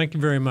 G. Thank you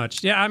very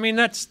much. Yeah, I mean,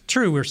 that's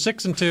true. We're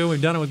 6-2.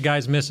 We've done it with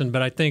guys missing,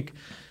 but I think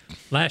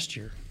last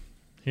year,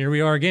 here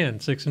we are again,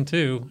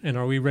 6-2, and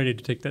are we ready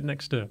to take that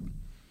next step?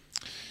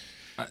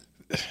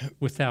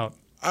 Without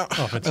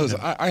offensive.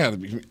 I have to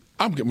be.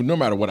 No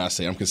matter what I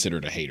say, I'm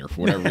considered a hater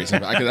for whatever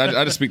reason.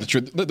 I just speak the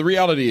truth. The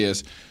reality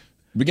is,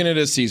 beginning of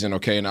this season,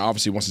 okay, and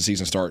obviously once the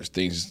season starts,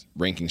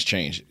 rankings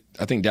change.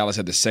 I think Dallas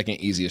had the second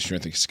easiest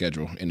strength of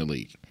schedule in the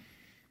league.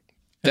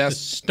 That's at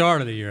the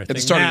start of the year. At the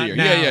start of the year,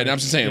 yeah. And I'm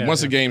just saying,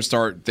 once the games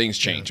start, things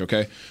change.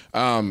 Okay,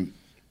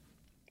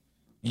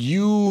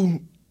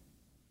 you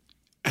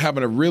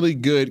having a really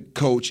good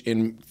coach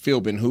in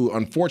Philbin, who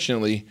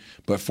unfortunately,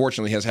 but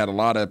fortunately, has had a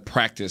lot of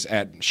practice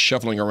at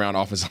shuffling around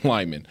offensive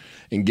linemen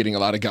and getting a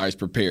lot of guys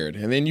prepared.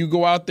 And then you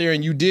go out there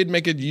and you did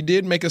make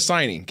a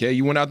signing. Okay,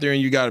 you went out there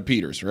and you got a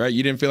Peters, right?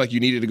 You didn't feel like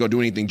you needed to go do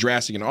anything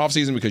drastic in the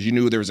offseason because you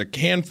knew there was a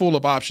handful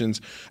of options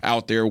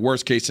out there,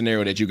 worst case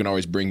scenario, that you can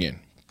always bring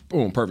in.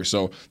 Boom, perfect.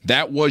 So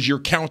that was your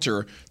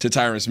counter to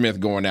Tyron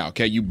Smith going out.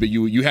 Okay,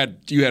 you had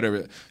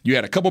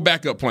a couple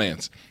backup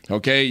plans.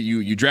 Okay,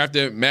 you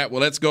drafted Matt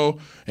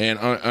Waletzko, and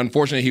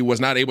unfortunately he was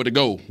not able to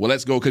go.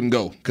 Waletzko couldn't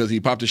go because he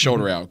popped his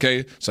shoulder out.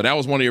 Okay, so that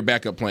was one of your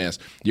backup plans.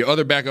 Your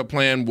other backup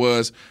plan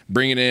was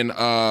bringing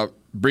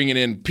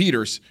in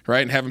Peters,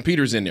 right, and having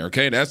Peters in there.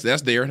 Okay, that's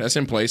there, that's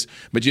in place.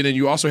 But then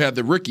you also had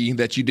the rookie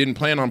that you didn't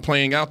plan on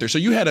playing out there. So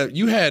you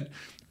had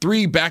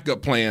 3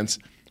 backup plans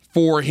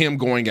for him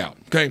going out.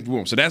 Okay,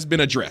 boom. So that's been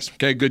addressed.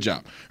 Okay, good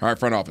job. All right,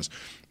 front office.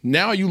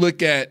 Now you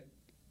look at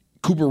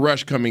Cooper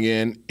Rush coming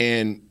in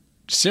and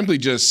simply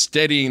just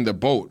steadying the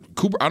boat.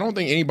 Cooper, I don't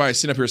think anybody's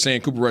sitting up here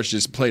saying Cooper Rush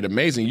just played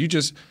amazing. You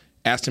just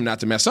asked him not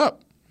to mess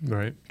up.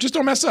 Right. Just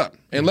don't mess up.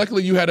 And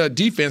luckily you had a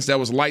defense that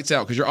was lights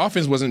out because your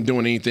offense wasn't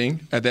doing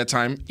anything at that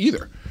time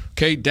either.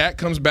 Okay, Dak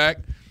comes back.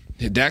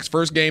 Dak's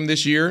first game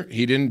this year,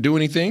 he didn't do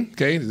anything.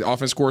 Okay, the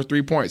offense scored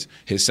 3 points.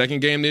 His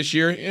second game this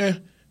year,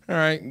 all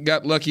right,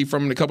 got lucky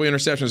from a couple of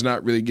interceptions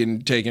not really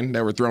getting taken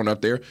that were thrown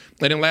up there.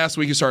 And then last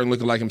week he started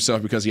looking like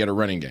himself because he had a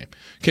running game.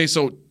 Okay,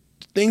 so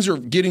things are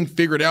getting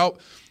figured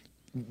out.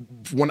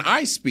 When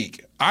I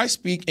speak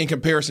in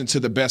comparison to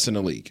the best in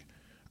the league.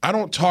 I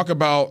don't talk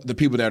about the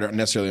people that are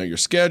necessarily on your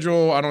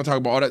schedule. I don't talk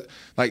about all that.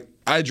 Like,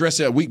 I address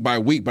that week by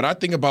week, but I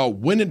think about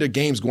when are the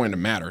games going to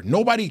matter.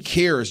 Nobody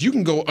cares. You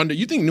can go under.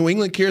 You think New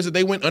England cares that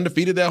they went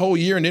undefeated that whole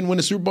year and didn't win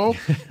the Super Bowl?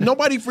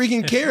 Nobody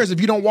freaking cares if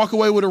you don't walk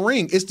away with a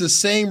ring. It's the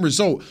same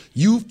result.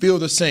 You feel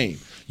the same.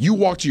 You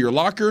walk to your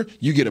locker,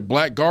 you get a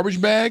black garbage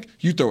bag,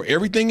 you throw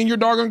everything in your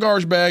doggone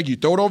garbage bag, you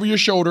throw it over your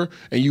shoulder,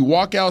 and you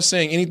walk out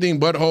saying anything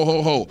but ho,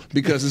 ho, ho,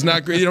 because it's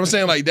not great. You know what I'm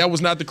saying? Like, that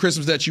was not the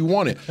Christmas that you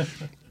wanted.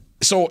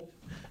 So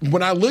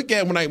when I look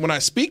at when I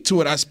speak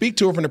to it, I speak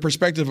to it from the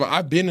perspective of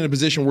I've been in a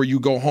position where you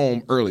go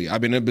home early.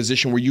 I've been in a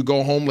position where you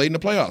go home late in the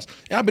playoffs.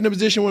 And I've been in a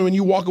position when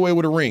you walk away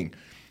with a ring.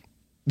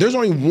 There's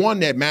only one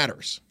that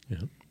matters. Yeah.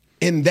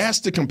 And that's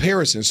the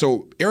comparison.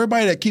 So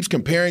everybody that keeps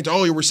comparing to,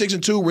 we're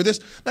 6-2, we're this,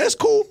 that's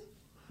cool.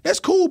 That's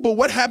cool, but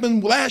what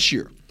happened last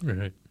year?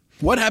 Right.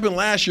 What happened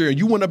last year?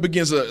 You went up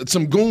against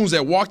some goons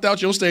that walked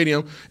out your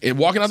stadium and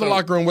walking out the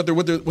locker room with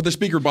their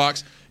speaker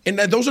box, and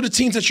those are the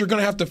teams that you're going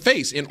to have to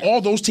face. And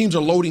all those teams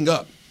are loading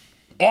up,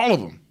 all of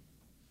them.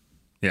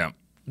 Yeah.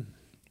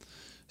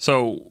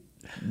 So,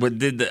 but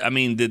did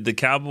the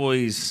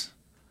Cowboys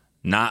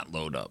not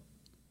load up?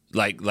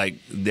 Like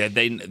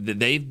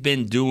they've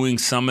been doing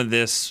some of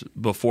this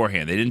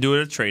beforehand. They didn't do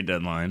it at trade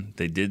deadline.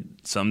 They did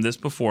some of this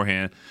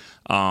beforehand.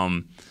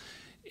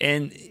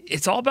 And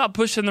it's all about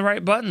pushing the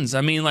right buttons.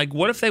 I mean, like,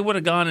 what if they would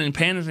have gone and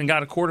panicked and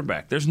got a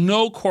quarterback? There's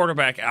no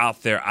quarterback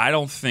out there, I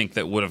don't think,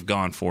 that would have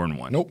gone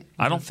 4-1. Nope.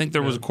 I don't think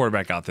there was a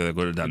quarterback out there that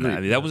would have done that.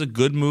 I mean, that was a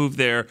good move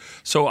there.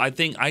 So I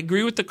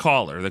agree with the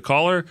caller. The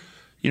caller,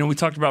 we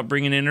talked about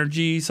bringing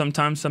energy.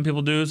 Sometimes some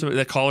people do. So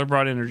the caller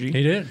brought energy.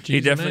 He did.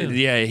 He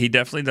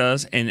definitely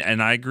does.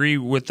 And I agree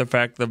with the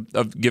fact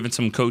of giving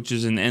some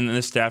coaches and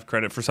the staff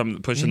credit for some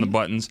pushing the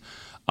buttons.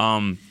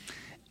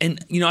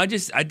 And, I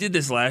did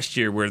this last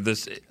year where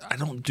I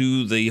don't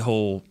do the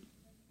whole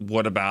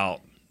what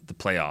about the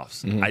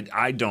playoffs. Mm-hmm.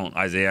 I don't,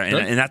 Isaiah.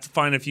 And that's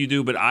fine if you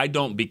do, but I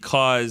don't,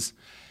 because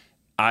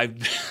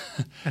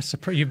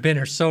You've been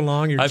here so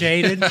long, you're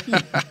jaded.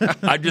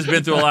 I've just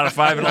been through a lot of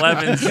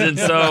 5-11s and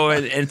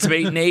some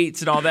 8 and 8s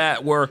and all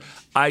that, where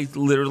I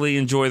literally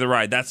enjoy the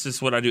ride. That's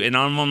just what I do. And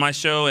I'm on my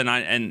show, and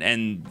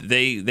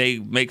they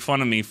make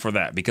fun of me for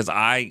that because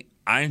I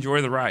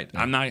enjoy the ride.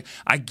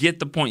 I get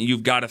the point.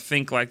 You've got to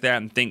think like that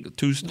and think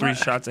 2-3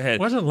 shots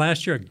ahead. Wasn't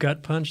last year a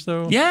gut punch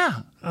though?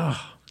 Yeah.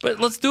 Oh. But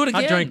let's do it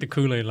again. I drank the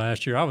Kool-Aid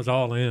last year. I was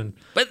all in.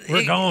 But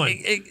we're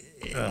going.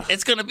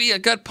 It's going to be a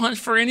gut punch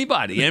for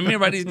anybody.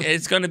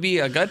 It's going to be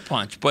a gut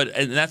punch.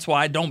 And that's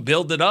why I don't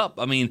build it up.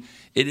 I mean,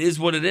 it is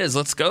what it is.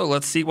 Let's go.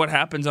 Let's see what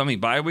happens. I mean,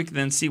 bye week,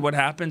 then see what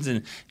happens.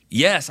 And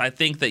yes, I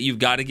think that you've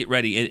got to get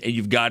ready and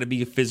you've got to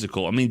be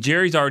physical. I mean,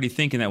 Jerry's already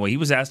thinking that way. He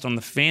was asked on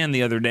the Fan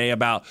the other day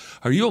about,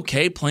 are you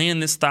okay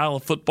playing this style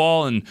of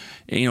football and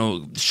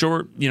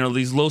short,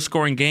 these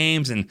low-scoring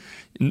games and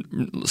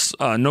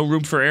no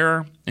room for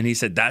error? And he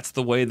said that's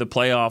the way the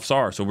playoffs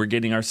are. So we're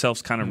getting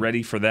ourselves kind of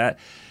ready for that.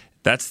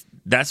 That's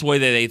the way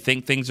that they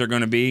think things are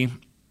going to be.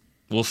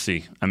 We'll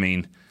see. I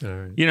mean,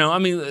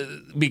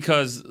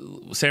 because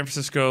San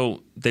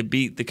Francisco, they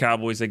beat the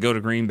Cowboys. They go to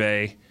Green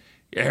Bay.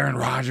 Aaron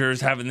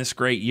Rodgers having this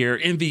great year.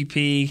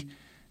 MVP.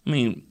 I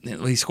mean,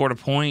 he scored a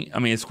point. I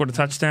mean, he scored a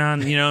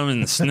touchdown,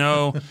 in the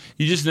snow.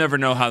 You just never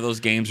know how those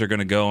games are going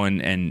to go.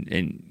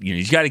 And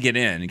you got to get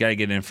in. You got to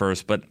get in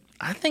first. But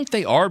I think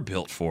they are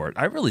built for it.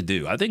 I really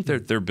do. I think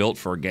they're built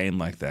for a game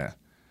like that.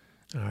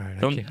 All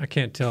right. I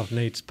can't tell if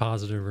Nate's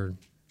positive or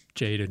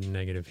jaded and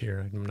negative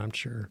here. I'm not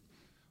sure.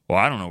 Well,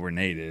 I don't know where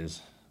Nate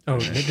is. Oh,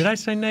 did I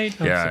say Nate?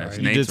 I'm yeah, sorry.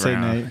 If Nate's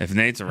around. If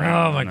Nate's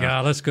around. Oh, my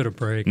God. Let's go to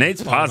break.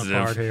 Nate's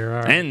positive here.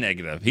 Right. And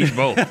negative. He's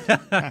both.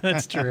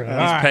 That's true.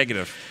 He's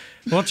negative.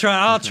 I'll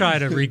try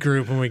to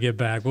regroup when we get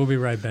back. We'll be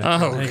right back.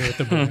 Hanging with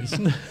the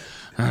boys.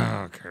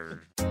 Oh, Kurt.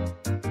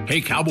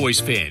 Hey, Cowboys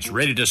fans,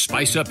 ready to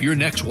spice up your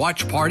next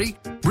watch party?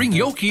 Bring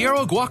Yo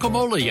Quiero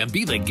guacamole and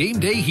be the game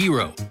day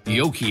hero.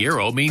 Yo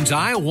Quiero means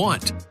I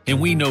want, and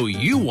we know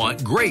you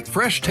want great,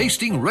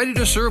 fresh-tasting,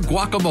 ready-to-serve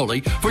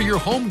guacamole for your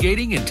home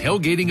gating and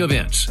tailgating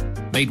events.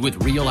 Made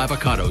with real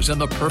avocados and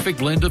the perfect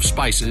blend of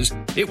spices,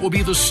 it will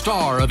be the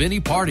star of any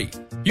party.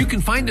 You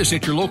can find us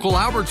at your local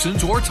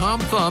Albertsons or Tom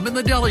Thumb in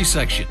the deli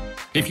section.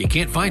 If you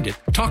can't find it,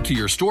 talk to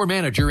your store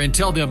manager and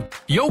tell them,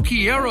 Yo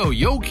Quiero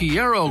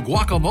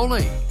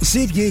guacamole.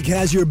 SeatGeek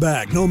has your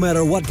back no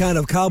matter what kind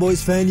of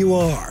Cowboys fan you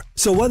are.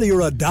 So whether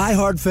you're a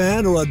diehard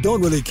fan or a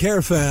don't really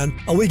care fan,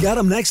 a we got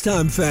 'em next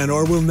time fan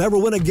or we'll never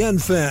win again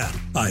fan,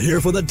 a here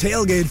for the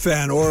tailgate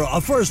fan or a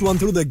first one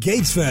through the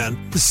gates fan,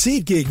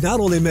 SeatGeek not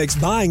only makes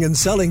buying and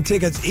selling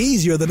tickets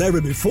easier than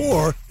ever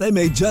before, they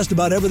made just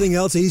about everything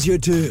else easier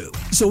too.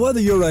 So whether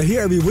you're a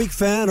here every week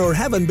fan or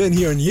haven't been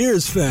here in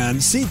years fan,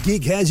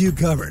 SeatGeek has you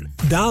covered.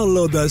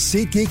 Download the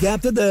SeatGeek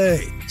app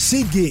today.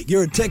 SeatGeek,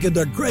 your ticket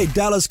to great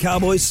Dallas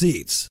Cowboys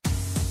seats.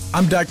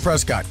 I'm Dak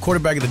Prescott,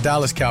 quarterback of the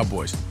Dallas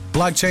Cowboys.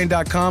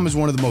 Blockchain.com is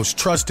one of the most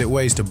trusted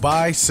ways to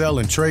buy, sell,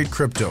 and trade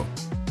crypto.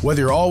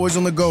 Whether you're always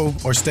on the go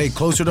or stay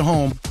closer to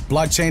home,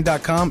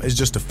 Blockchain.com is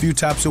just a few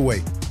taps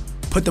away.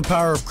 Put the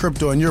power of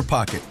crypto in your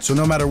pocket, so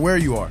no matter where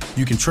you are,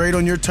 you can trade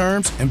on your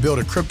terms and build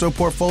a crypto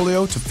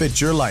portfolio to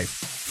fit your life.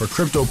 For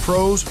crypto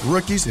pros,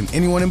 rookies, and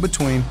anyone in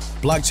between,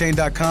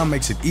 Blockchain.com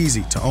makes it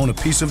easy to own a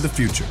piece of the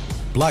future.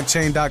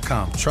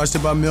 Blockchain.com,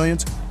 trusted by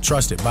millions,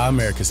 trusted by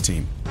America's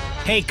team.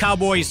 Hey,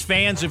 Cowboys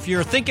fans, if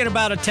you're thinking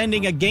about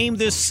attending a game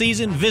this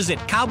season, visit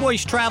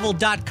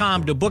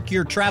CowboysTravel.com to book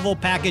your travel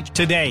package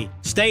today.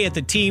 Stay at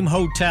the team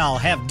hotel,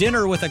 have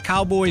dinner with a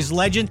Cowboys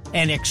legend,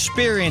 and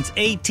experience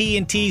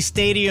AT&T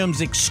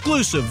Stadium's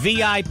exclusive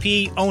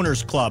VIP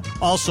Owners Club.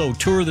 Also,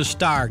 tour the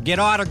Star, get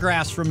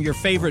autographs from your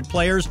favorite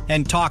players,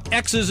 and talk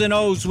X's and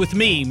O's with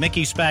me,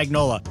 Mickey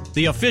Spagnola.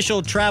 The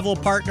official travel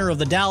partner of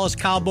the Dallas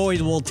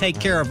Cowboys will take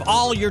care of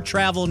all your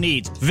travel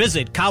needs.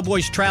 Visit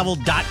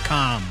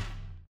CowboysTravel.com.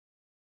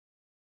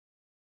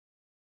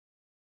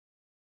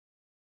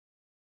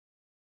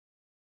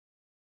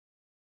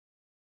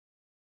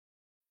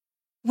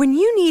 When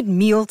you need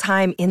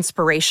mealtime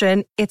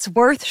inspiration, it's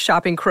worth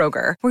shopping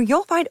Kroger, where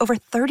you'll find over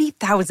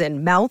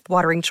 30,000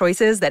 mouth-watering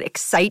choices that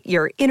excite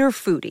your inner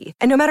foodie.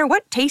 And no matter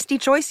what tasty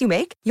choice you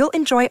make, you'll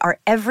enjoy our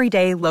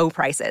everyday low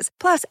prices,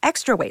 plus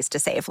extra ways to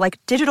save, like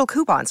digital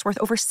coupons worth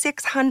over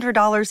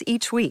 $600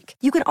 each week.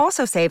 You can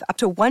also save up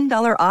to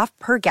 $1 off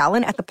per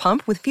gallon at the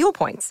pump with fuel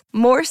points.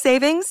 More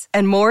savings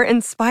and more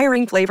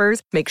inspiring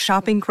flavors make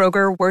shopping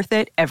Kroger worth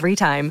it every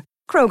time.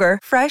 Kroger,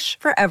 fresh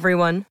for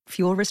everyone.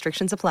 Fuel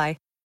restrictions apply.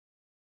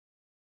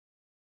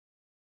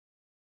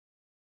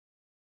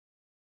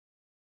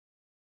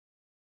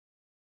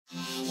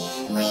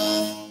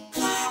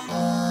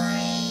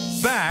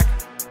 Back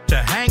to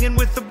Hanging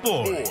with the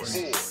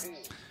Boys.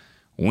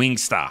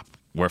 Wingstop,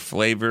 where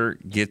flavor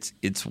gets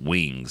its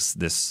wings.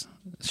 This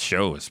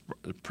show is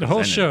presented. The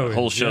whole show. The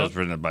whole show is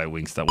presented by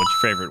Wingstop. What's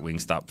your favorite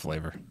Wingstop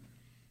flavor?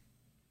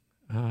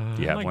 Do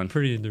you have I like one?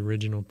 The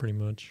original, pretty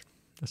much.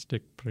 I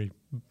stick pretty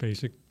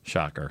basic.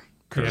 Shocker.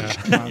 Kurt.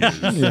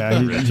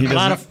 Yeah, he a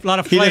lot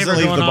of he doesn't flavor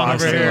leave going the on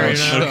box over too here. much.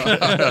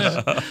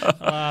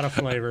 A lot of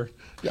flavor.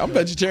 Yeah, I'm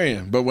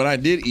vegetarian, but when I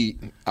did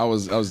eat, I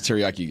was a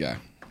teriyaki guy.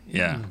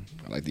 Yeah.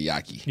 I like the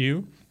yaki.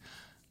 You?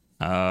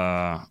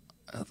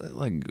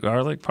 Like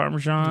garlic,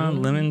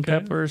 parmesan, lemon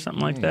pepper,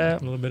 something like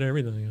that. A little bit of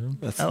everything.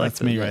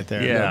 That's me right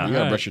there. Yeah. You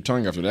got to brush your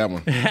tongue after that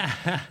one.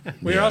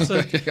 We're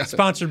also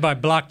sponsored by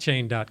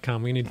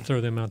blockchain.com. We need to throw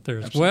them out there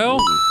as well.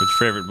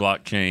 What's your favorite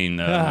blockchain?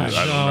 I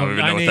don't even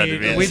know what that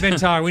is. We've been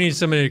talking. We need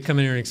somebody to come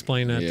in here and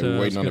explain that. Yeah, we're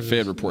waiting on the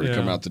Fed report to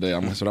come out today.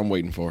 That's what I'm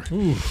waiting for.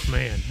 Ooh,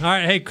 man. All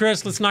right, hey,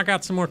 Chris, let's knock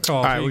out some more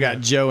calls. All right, we got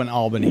Joe in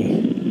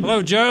Albany.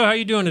 Hello, Joe. How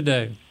you doing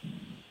today?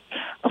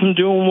 I'm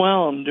doing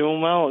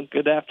well.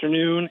 Good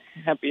afternoon.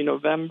 Happy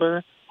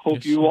November.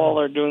 Hope you all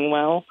are doing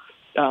well.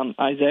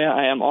 Isaiah,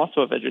 I am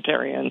also a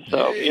vegetarian,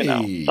 so,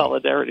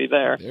 solidarity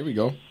there. There we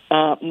go.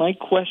 My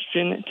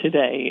question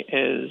today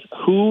is,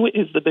 who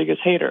is the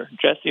biggest hater,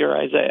 Jesse or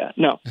Isaiah?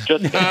 No,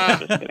 just kidding.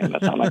 Just kidding.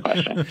 That's not my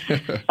question.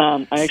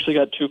 I actually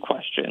got two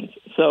questions.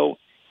 So,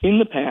 in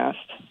the past,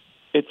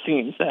 it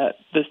seems that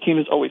this team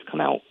has always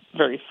come out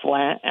very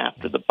flat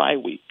after the bye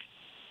week.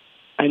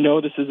 I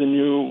know this is a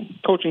new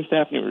coaching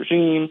staff, new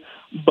regime,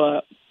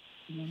 but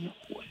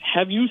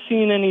have you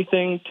seen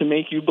anything to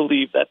make you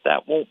believe that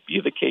that won't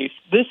be the case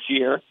this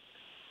year?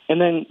 And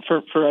then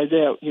for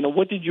Isaiah,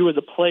 what did you as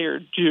a player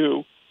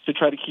do to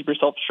try to keep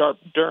yourself sharp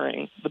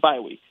during the bye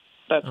week?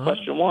 That's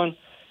question one.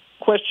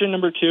 Question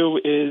number two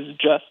is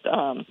just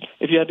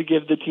if you had to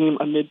give the team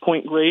a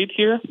midpoint grade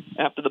here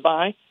after the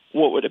bye,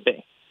 what would it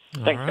be?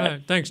 Thanks, all right.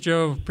 guys. Thanks,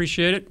 Joe.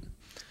 Appreciate it.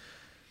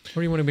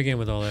 Where do you want to begin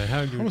with all that?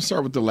 I'm going to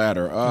start with the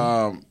latter.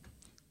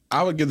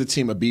 I would give the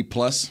team a B+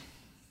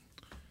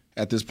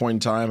 at this point in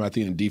time. I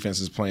think the defense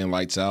is playing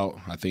lights out.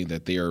 I think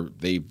that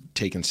they've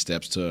taken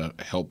steps to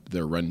help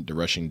the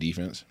rushing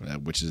defense,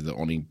 which is the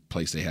only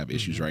place they have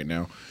issues right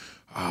now.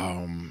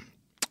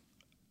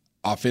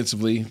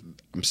 Offensively,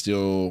 I'm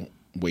still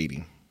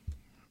waiting.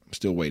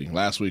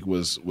 Last week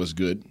was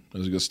good. It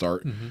was a good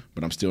start,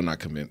 but I'm still not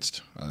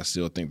convinced. I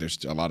still think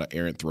there's a lot of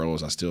errant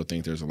throws. I still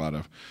think there's a lot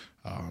of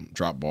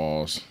drop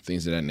balls,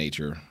 things of that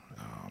nature.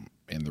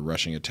 And the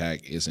rushing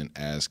attack isn't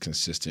as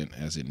consistent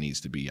as it needs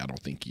to be, I don't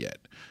think, yet.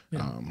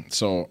 Yeah.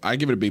 So I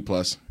give it a B+,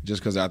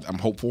 just because I'm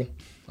hopeful.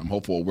 I'm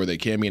hopeful where they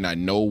can be, and I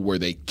know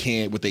what they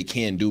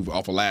can do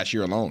off of last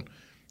year alone.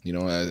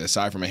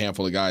 Aside from a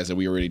handful of guys that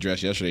we already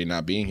addressed yesterday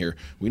not being here,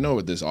 we know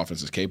what this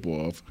offense is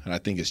capable of, and I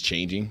think it's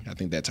changing. I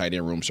think that tight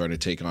end room is starting to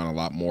take on a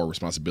lot more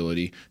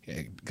responsibility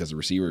because the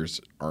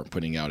receivers aren't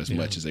putting out as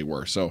much as they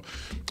were. So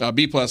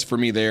B+ for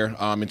me there.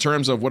 In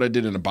terms of what I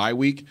did in the bye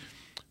week,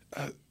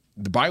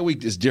 the bye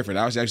week is different.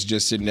 I was actually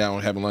just sitting down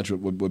and having lunch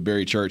with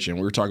Barry Church, and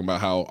we were talking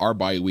about how our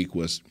bye week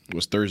was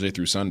Thursday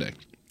through Sunday.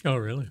 Oh,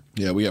 really?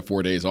 Yeah, we had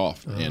 4 days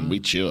off, and we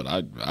chilled.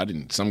 I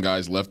didn't. Some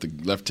guys left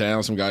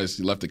town. Some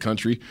guys left the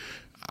country.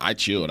 I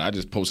chilled. I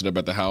just posted up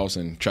at the house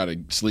and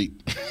tried to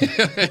sleep.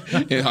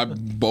 And I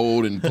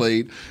bowled and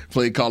played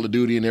Call of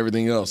Duty and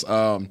everything else.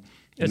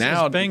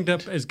 As banged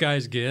up as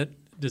guys get,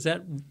 does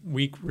that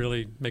week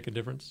really make a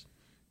difference?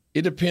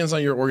 It depends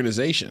on your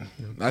organization.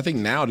 I think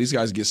now these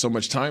guys get so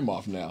much time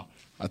off now.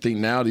 I think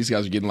now these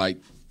guys are getting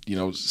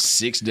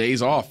 6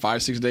 days off,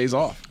 5-6 days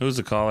off. Who's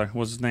the caller?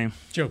 What's his name?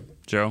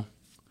 Joe.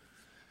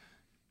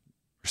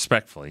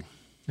 Respectfully.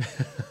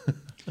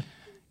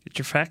 Get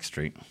your facts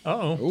straight.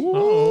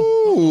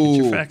 Uh-oh.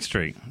 Get your facts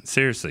straight.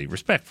 Seriously,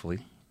 respectfully.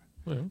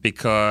 Well.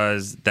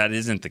 Because that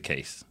isn't the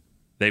case.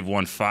 They've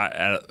won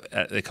 5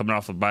 they're coming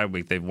off a bye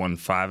week. They've won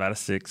 5 out of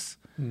 6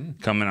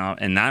 coming off.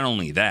 And not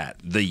only that,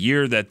 the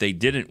year that they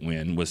didn't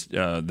win was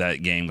that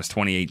game was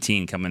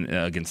 2018 coming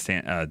against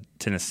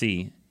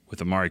Tennessee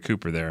with Amari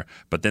Cooper there.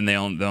 But then they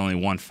only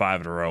won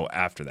 5 in a row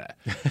after that.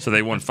 So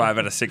they won 5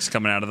 out of 6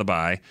 coming out of the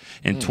bye.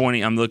 And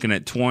I'm looking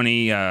at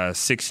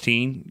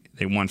 2016.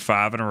 They won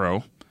 5 in a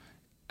row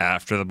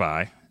after the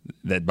bye.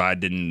 That bye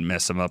didn't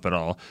mess them up at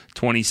all.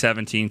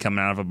 2017 coming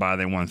out of a bye,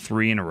 they won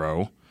 3 in a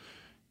row.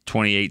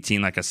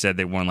 2018, like I said,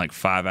 they won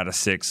 5 out of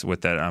 6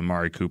 with that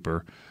Amari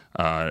Cooper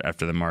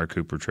after the Amari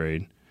Cooper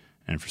trade.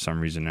 And for some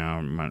reason now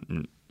I'm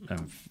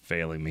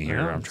failing me here.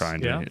 Yeah, I'm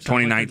trying to. yeah,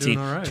 2019,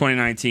 like right.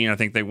 2019, I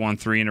think they won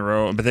 3 in a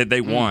row, but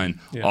they won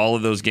all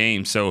of those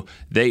games. So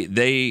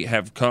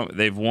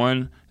they've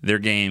won their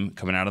game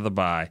coming out of the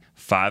bye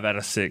 5 out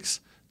of 6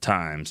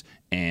 times,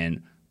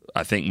 and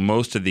I think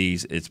most of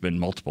these it's been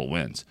multiple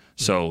wins.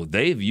 So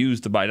they've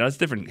used the bye. Now it's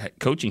different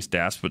coaching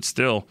staffs, but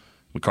still.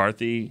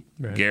 McCarthy,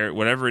 right. Garrett,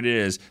 whatever it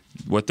is,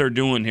 what they're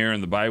doing here in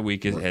the bye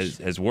week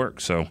has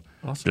worked. So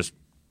awesome.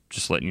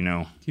 Just letting you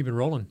know. Keep it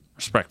rolling.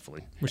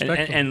 Respectfully.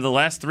 And the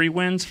last 3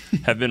 wins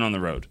have been on the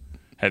road.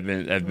 Have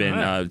been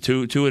right.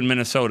 two in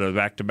Minnesota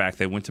back to back.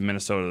 They went to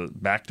Minnesota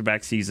back to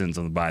back seasons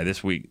on the bye.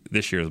 This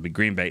year it'll be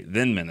Green Bay,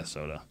 then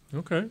Minnesota.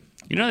 Okay.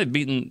 They've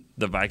beaten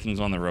the Vikings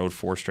on the road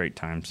 4 straight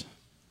times.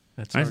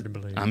 That's hard to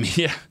believe. I mean,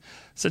 yeah,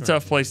 it's a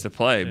tough place to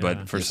play,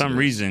 but for some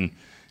reason.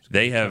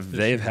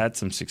 They've had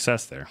some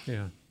success there.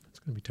 Yeah, it's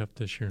going to be tough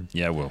this year.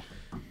 Yeah, it will.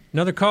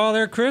 Another call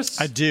there,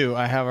 Chris? I do.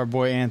 I have our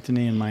boy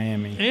Anthony in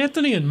Miami.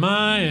 Anthony in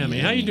Miami.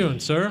 How you doing,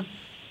 sir?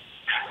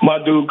 My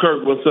dude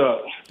Kirk, what's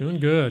up? Doing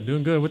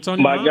good. What's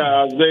on my your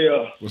guy mind?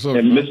 Isaiah What's up,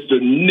 and bro?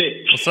 Mr.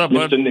 Nick. What's up,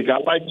 bud? Mr. Nick, I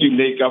like you,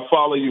 Nick. I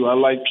follow you. I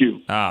like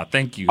you.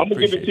 Thank you. I'm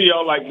going to give it to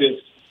y'all like this.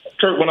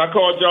 Kirk, when I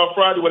called y'all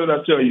Friday, what did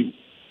I tell you?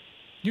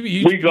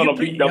 We're going to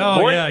beat the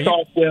brakes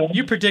off them.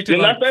 You predicted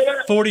Didn't like I say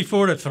that?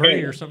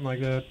 44-3 or something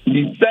like that.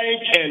 You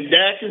think, and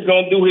Dak is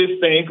going to do his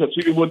thing because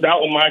people was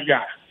out with my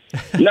guy.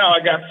 Now I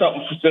got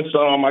something since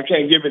I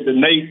can't give it to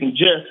Nate and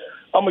Jeff.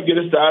 I'm going to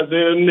get this to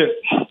Isaiah and Nick.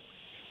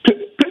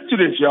 Picture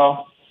this,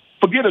 y'all.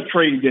 Forget a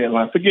trade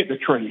deadline. Forget the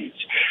trades.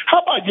 How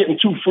about getting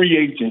 2 free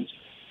agents?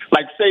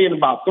 Like, say, in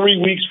about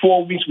 3 weeks,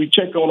 4 weeks, we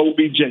check on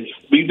OBJ.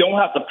 We don't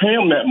have to pay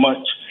him that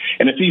much.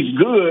 And if he's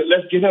good,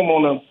 let's get him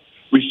on the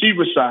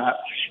receiver side.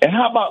 And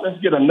how about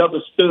let's get another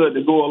stud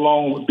to go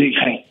along with Big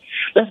Hank?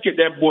 Let's get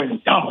that boy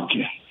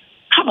Dominican.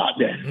 How about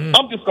that?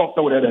 I'm just going to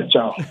throw that at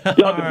y'all.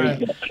 Y'all can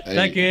do that.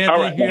 Thank you, Anthony.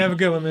 All right, you have a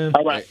good one, man.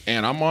 All right.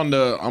 And I'm on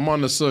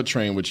the Sud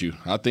train with you.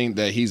 I think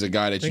that he's a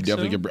guy that you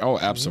definitely can bring. Oh,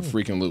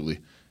 absolutely.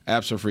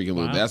 Absolutely.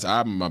 Wow.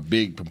 I'm a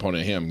big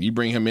proponent of him. You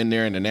bring him in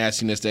there and the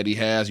nastiness that he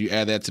has, you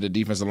add that to the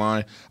defensive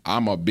line.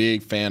 I'm a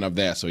big fan of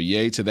that. So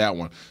yay to that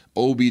one.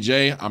 OBJ,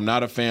 I'm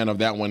not a fan of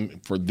that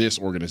one for this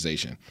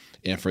organization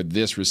and for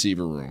this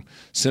receiver room.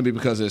 Simply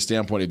because of the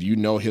standpoint, if you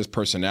know his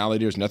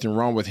personality, there's nothing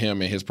wrong with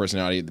him and his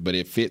personality, but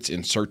it fits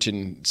in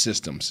certain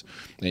systems.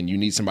 And you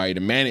need somebody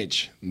to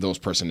manage those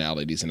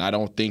personalities. And I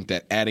don't think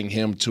that adding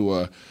him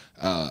to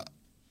I'll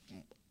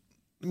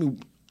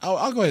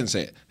go ahead and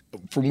say it.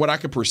 From what I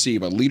could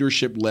perceive, a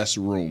leadership-less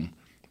room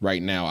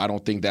right now, I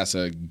don't think that's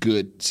a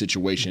good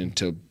situation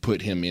to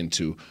put him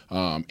into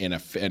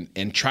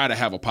and try to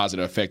have a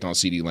positive effect on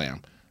CeeDee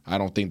Lamb. I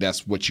don't think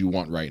that's what you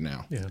want right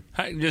now. Yeah.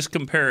 Just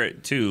compare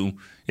it to,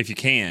 if you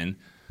can,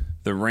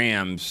 the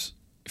Rams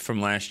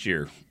from last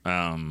year.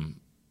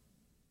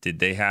 Did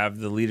they have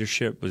the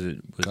leadership? Was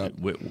it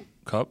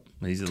Kupp?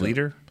 He's a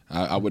leader?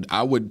 I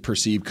would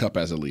perceive Kupp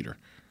as a leader.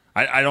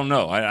 I don't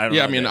know. I don't.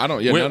 Yeah, know I mean, that. I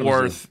don't. Yeah,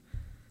 Whitworth.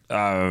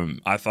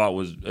 I thought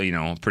was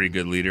a pretty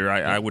good leader.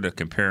 I would have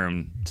compared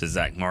him to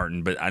Zach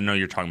Martin, but I know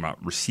you're talking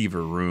about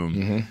receiver room.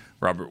 Mm-hmm.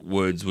 Robert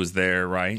Woods was there, right?